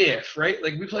 What if, right?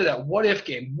 Like we play that what if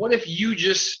game. What if you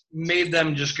just made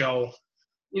them just go,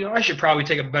 you know, I should probably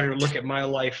take a better look at my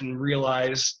life and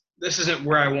realize this isn't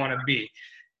where I want to be.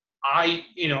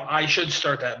 I should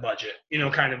start that budget, you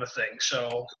know, kind of a thing.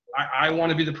 So I want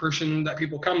to be the person that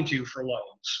people come to for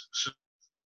loans. So,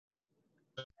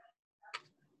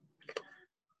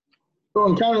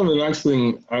 and kind of the next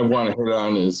thing I want to hit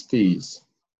on is fees.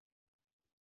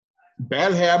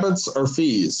 Bad habits are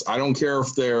fees. I don't care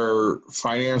if they're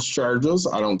finance charges.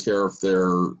 I don't care if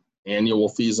they're annual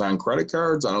fees on credit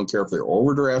cards. I don't care if they're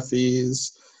overdraft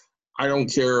fees. I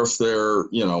don't care if they're,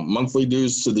 you know, monthly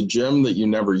dues to the gym that you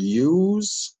never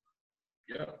use.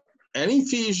 Yeah. Any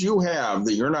fees you have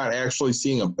that you're not actually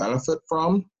seeing a benefit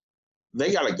from,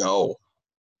 they got to go.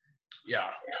 Yeah.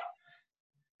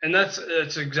 And that's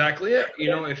exactly it. You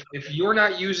know, if you're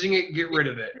not using it, get rid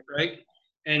of it, right?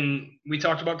 And we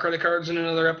talked about credit cards in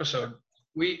another episode.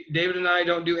 David and I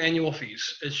don't do annual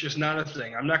fees. It's just not a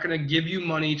thing. I'm not going to give you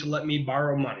money to let me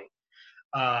borrow money,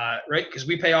 right? Because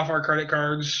we pay off our credit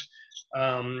cards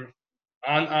on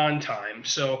time.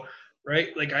 So, right,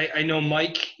 like I know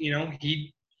Mike, you know,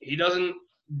 he doesn't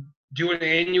do an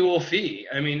annual fee.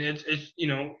 I mean, it's you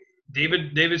know,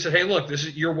 David said, hey, look,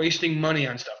 you're wasting money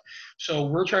on stuff. So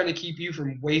we're trying to keep you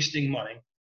from wasting money.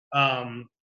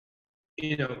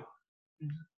 You know,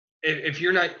 if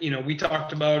you're not, you know, we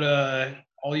talked about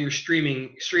all your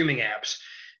streaming apps.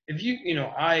 If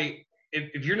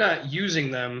if you're not using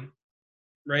them,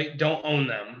 right, don't own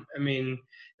them. I mean,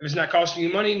 if it's not costing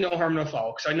you money, no harm, no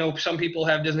foul. Because I know some people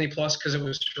have Disney Plus because it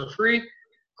was for free.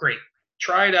 Great,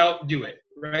 try it out, do it,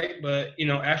 right? But you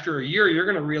know, after a year, you're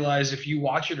going to realize if you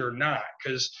watch it or not,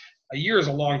 because a year is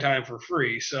a long time for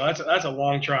free. So that's a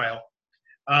long trial.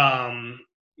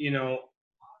 You know,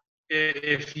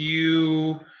 if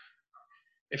you're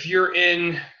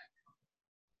in,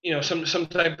 you know, some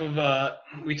type of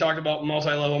we talked about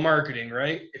multi-level marketing,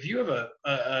 right? If you have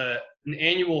an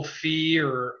annual fee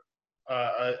or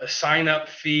a sign-up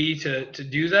fee to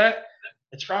do that,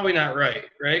 it's probably not right?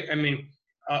 I mean,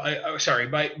 sorry,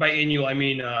 by annual I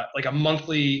mean like a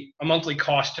monthly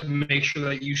cost to make sure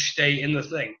that you stay in the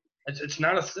thing. It's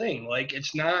not a thing. Like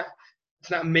it's not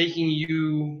making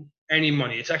you any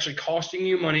money. It's actually costing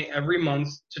you money every month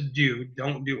to do.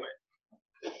 Don't do it.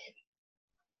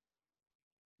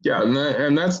 Yeah,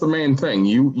 and that's the main thing.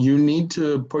 You need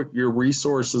to put your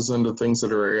resources into things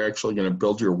that are actually going to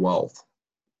build your wealth.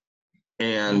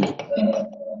 And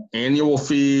annual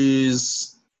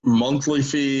fees, monthly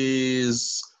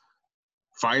fees,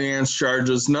 finance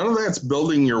charges, none of that's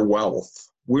building your wealth.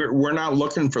 We're not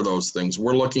looking for those things.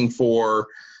 We're looking for,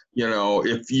 you know,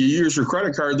 if you use your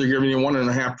credit card, they're giving you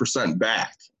 1.5%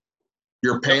 back.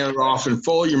 You're paying it off in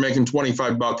full. You're making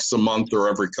 $25 a month or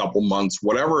every couple months,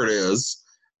 whatever it is.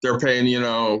 They're paying,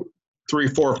 $300,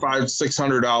 $400, $500,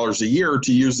 $600 a year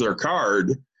to use their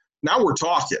card. Now we're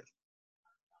talking.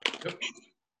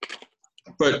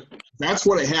 But that's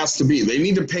what it has to be. They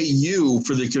need to pay you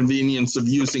for the convenience of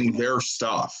using their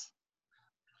stuff.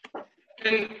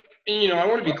 And I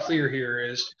want to be clear here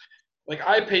is, like,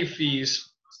 I pay fees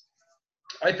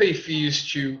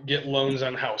to get loans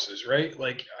on houses, right?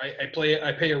 Like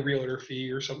I pay a realtor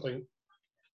fee or something.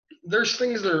 There's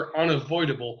things that are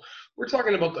unavoidable. We're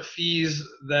talking about the fees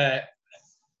that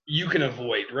you can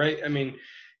avoid, right? I mean,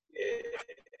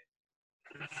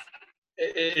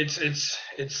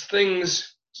 it's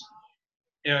things,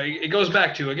 it goes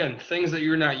back to, again, things that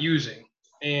you're not using.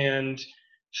 And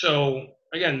so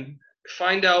again,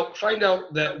 find out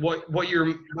that what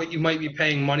you might be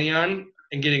paying money on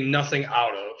and getting nothing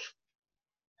out of.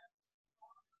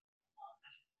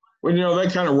 Well,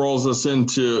 that kind of rolls us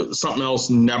into something else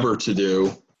never to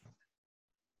do.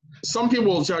 Some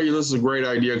people will tell you this is a great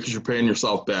idea because you're paying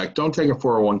yourself back. Don't take a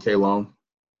 401k loan.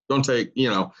 Don't take,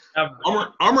 Ummer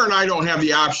and I don't have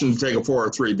the option to take a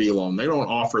 403b loan. They don't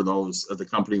offer those at the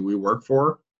company we work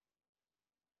for.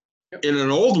 Yep. In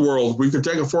an old world, we could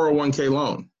take a 401k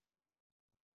loan.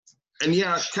 And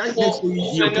yeah, technically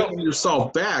you're paying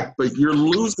yourself back, but you're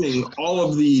losing all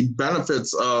of the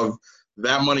benefits of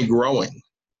that money growing.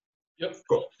 Yep.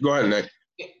 Go ahead, Nick.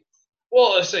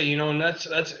 Well, let's say, and that's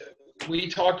we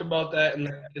talked about that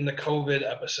in the COVID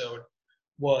episode,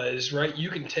 was, right,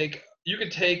 you can take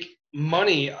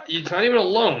money, it's not even a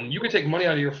loan, you can take money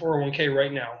out of your 401k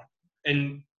right now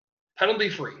and penalty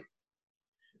free.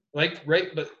 Like, right,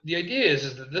 but the idea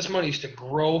is that this money is to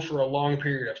grow for a long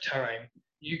period of time.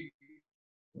 You're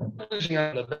losing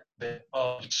on the benefit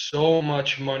of so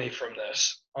much money from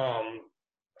this.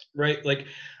 Right? Like,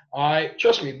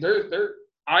 trust me,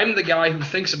 I'm the guy who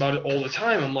thinks about it all the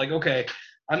time. I'm like, okay,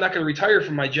 I'm not going to retire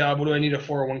from my job. What do I need a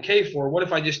 401k for? What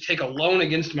if I just take a loan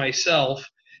against myself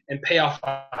and pay off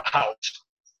a house?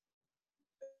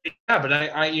 Yeah, but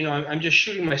I'm just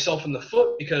shooting myself in the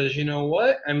foot because, you know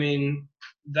what? I mean,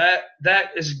 that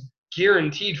is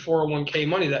guaranteed 401k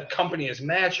money that company is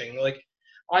matching. Like,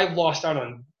 I've lost out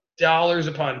on dollars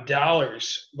upon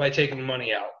dollars by taking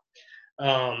money out.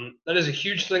 That is a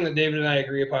huge thing that David and I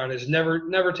agree upon, is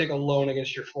never take a loan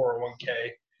against your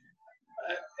 401k.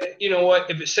 You know what?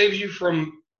 If it saves you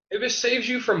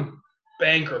from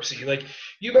bankruptcy, like,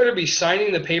 you better be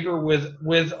signing the paper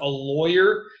with a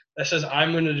lawyer that says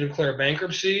I'm going to declare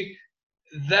bankruptcy.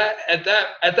 That at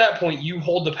that point, you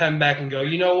hold the pen back and go,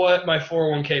 you know what? My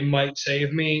 401k might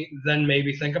save me. Then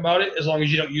maybe think about it, as long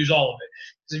as you don't use all of it.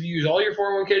 Because if you use all your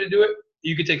 401k to do it,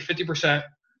 you could take 50%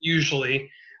 usually,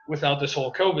 without this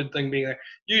whole COVID thing being there.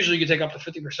 Usually you can take up to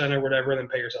 50% or whatever and then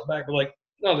pay yourself back. But, like,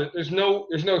 no, there's no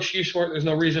excuse for it. There's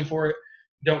no reason for it.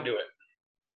 Don't do it.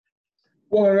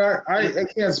 Well, I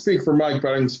can't speak for Mike,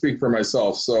 but I can speak for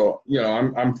myself. So,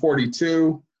 I'm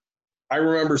 42. I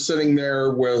remember sitting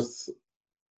there with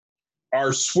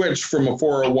our switch from a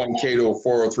 401k to a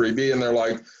 403b, and they're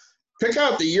like, pick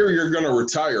out the year you're going to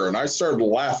retire. And I started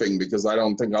laughing because I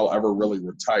don't think I'll ever really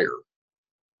retire.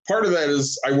 Part of that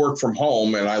is I work from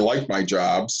home and I like my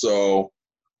job, so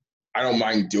I don't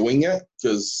mind doing it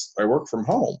because I work from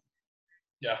home.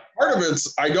 Yeah. Part of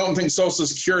it's I don't think Social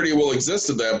Security will exist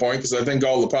at that point because I think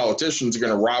all the politicians are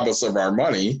going to rob us of our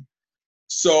money.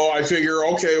 So I figure,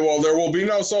 okay, well, there will be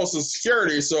no Social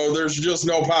Security, so there's just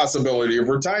no possibility of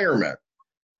retirement.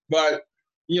 But,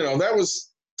 that was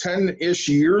 10-ish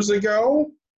years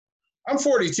ago. I'm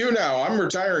 42 now. I'm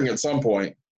retiring at some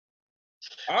point.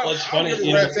 It's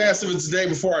funny. I'll fast if it's the day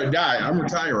before I die. I'm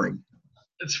retiring.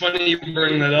 It's funny you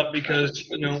bring that up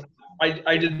because,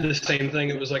 I did the same thing.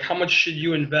 It was like, how much should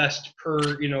you invest per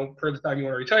the time you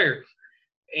want to retire?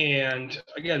 And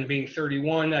again, being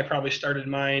 31, I probably started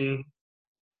mine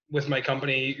with my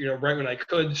company, right when I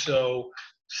could. So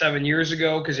 7 years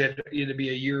ago, because you had to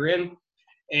be a year in.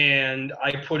 And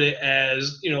I put it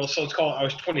as, so it's called, I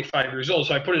was 25 years old.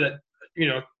 So I put it at,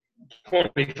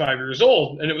 25 years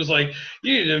old, and it was like,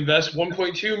 you need to invest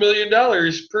 $1.2 million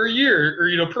per year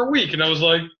or per week. And I was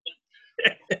like,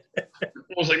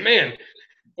 man,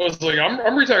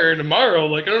 I'm retiring tomorrow.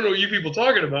 Like, I don't know what you people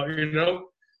talking about, and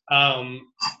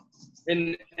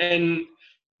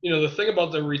the thing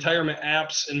about the retirement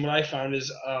apps and what I found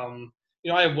is, I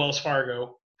have Wells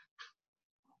Fargo,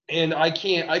 and I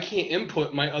can't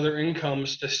input my other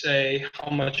incomes to say how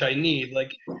much I need.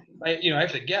 Like, I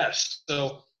have to guess.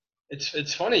 So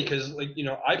it's funny because, like,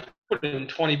 I put in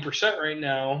 20% right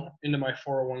now into my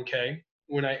 401k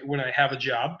when I have a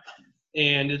job,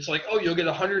 and it's like, oh, you'll get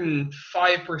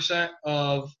 105%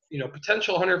 of,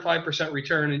 potential 105%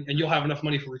 return, and you'll have enough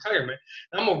money for retirement.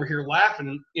 And I'm over here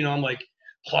laughing, I'm like,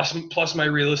 plus my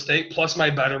real estate, plus my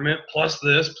betterment, plus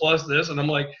this, and I'm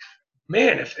like,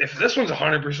 man, if this one's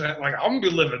 100%, like, I'm gonna be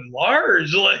living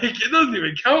large. Like, it doesn't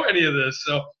even count any of this.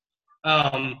 So,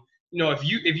 if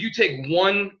you take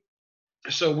one,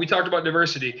 so we talked about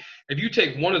diversity. If you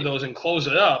take one of those and close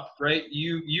it up, right,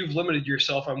 you've limited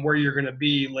yourself on where you're going to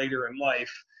be later in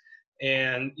life,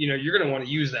 and you're going to want to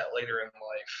use that later in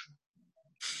life.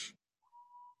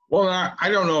 Well, I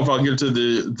don't know if I'll get to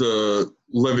the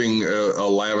living a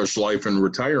lavish life in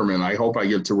retirement. I hope I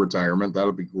get to retirement.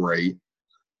 That'll be great.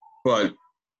 But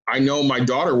I know my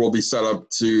daughter will be set up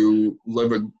to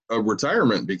live a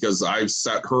retirement because I've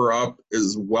set her up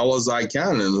as well as I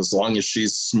can. And as long as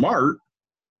she's smart,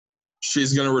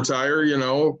 she's going to retire,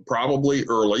 probably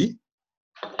early,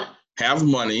 have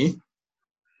money,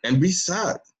 and be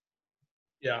set.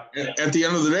 Yeah. At the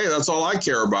end of the day, that's all I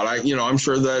care about. I'm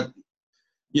sure that,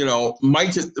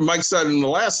 Mike said in the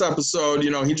last episode,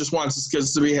 he just wants his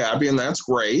kids to be happy, and that's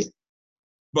great.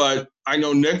 But I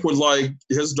know Nick would like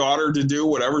his daughter to do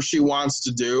whatever she wants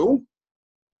to do.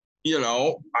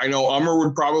 I know Umar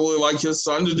would probably like his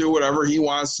son to do whatever he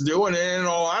wants to do. And in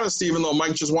all honesty, even though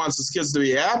Mike just wants his kids to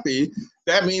be happy,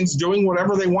 that means doing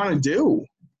whatever they want to do.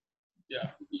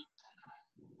 Yeah.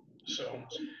 So,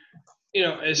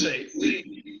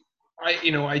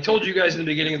 I told you guys in the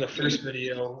beginning of the first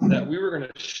video that we were going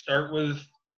to start with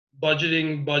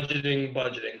budgeting.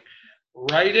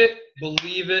 Write it,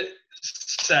 believe it,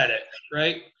 set it,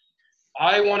 right?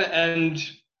 I want to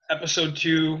end episode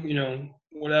 2,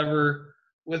 whatever,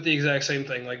 with the exact same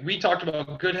thing. Like, we talked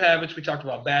about good habits, we talked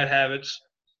about bad habits.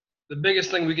 The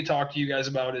biggest thing we could talk to you guys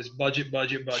about is budget,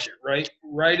 right?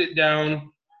 Write it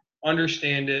down,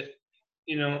 understand it,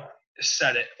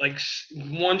 set it. Like,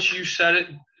 once you set it,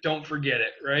 don't forget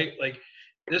it, right? Like,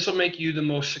 this will make you the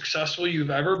most successful you've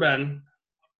ever been.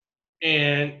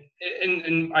 And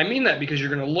I mean that because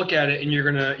you're going to look at it and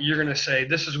you're going to say,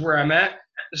 this is where I'm at.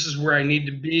 This is where I need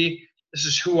to be. This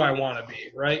is who I want to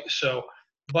be. Right. So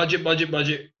budget.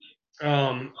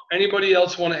 Anybody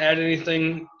else want to add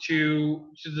anything to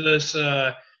this,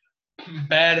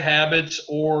 bad habits,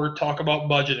 or talk about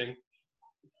budgeting?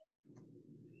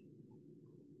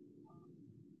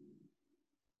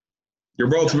 You're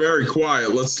both very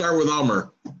quiet. Let's start with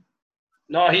Umar.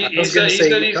 No, he said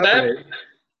he's happy.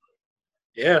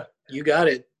 Yeah, you got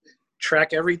it.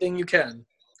 Track everything you can.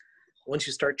 Once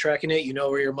you start tracking it, you know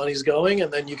where your money's going,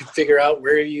 and then you can figure out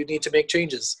where you need to make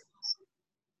changes.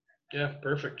 Yeah,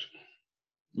 perfect.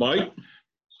 Mike?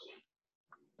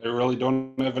 I really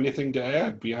don't have anything to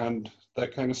add beyond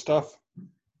that kind of stuff.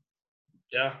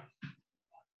 Yeah.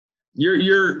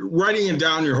 You're writing it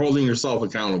down, you're holding yourself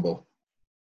accountable.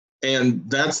 And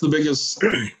that's the biggest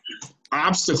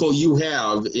obstacle you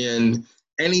have in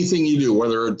anything you do,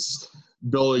 whether it's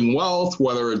building wealth,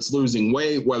 whether it's losing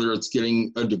weight, whether it's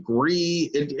getting a degree,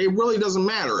 it really doesn't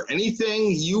matter.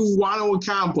 Anything you want to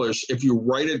accomplish, if you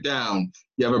write it down,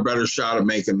 you have a better shot at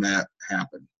making that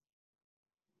happen.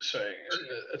 So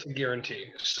that's a guarantee.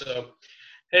 So,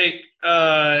 hey,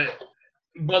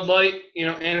 Bud Light,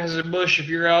 Anheuser-Busch, if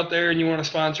you're out there and you want to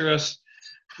sponsor us,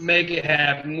 make it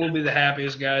happen. We'll be the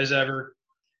happiest guys ever.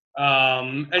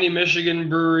 Any Michigan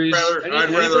breweries? I'd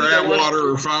rather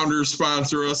Atwater or Founders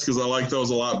sponsor us because I like those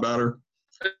a lot better.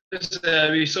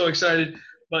 I'd be so excited.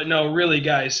 But no, really,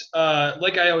 guys,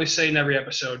 like I always say in every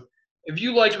episode, if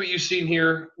you liked what you've seen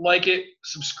here, like it,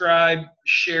 subscribe,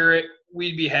 share it.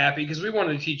 We'd be happy because we want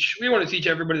to teach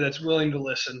everybody that's willing to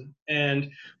listen. And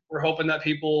we're hoping that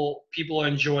people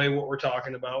enjoy what we're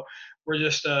talking about. We're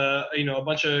just a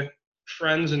bunch of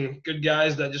friends and good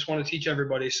guys that just want to teach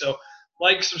everybody. So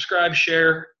like, subscribe,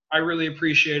 share. I really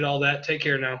appreciate all that. Take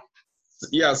care now.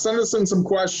 Yeah, send us in some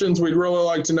questions. We'd really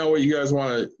like to know what you guys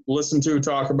want to listen to,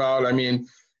 talk about. I mean,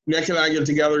 Nick and I get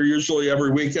together usually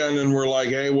every weekend, and we're like,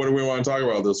 hey, what do we want to talk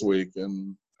about this week?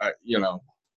 And,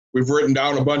 we've written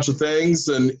down a bunch of things.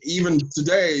 And even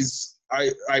today's,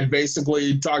 I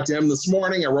basically talked to him this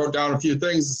morning. I wrote down a few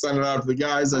things and sent it out to the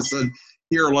guys. I said,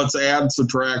 here, let's add,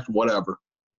 subtract, whatever.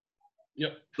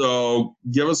 Yep. So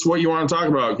give us what you want to talk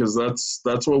about, because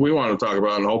that's what we want to talk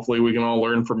about, and hopefully we can all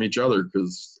learn from each other.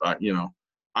 Because I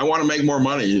want to make more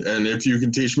money, and if you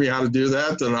can teach me how to do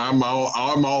that, then I'm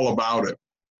all about it.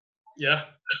 Yeah.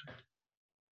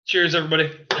 Cheers,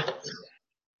 everybody.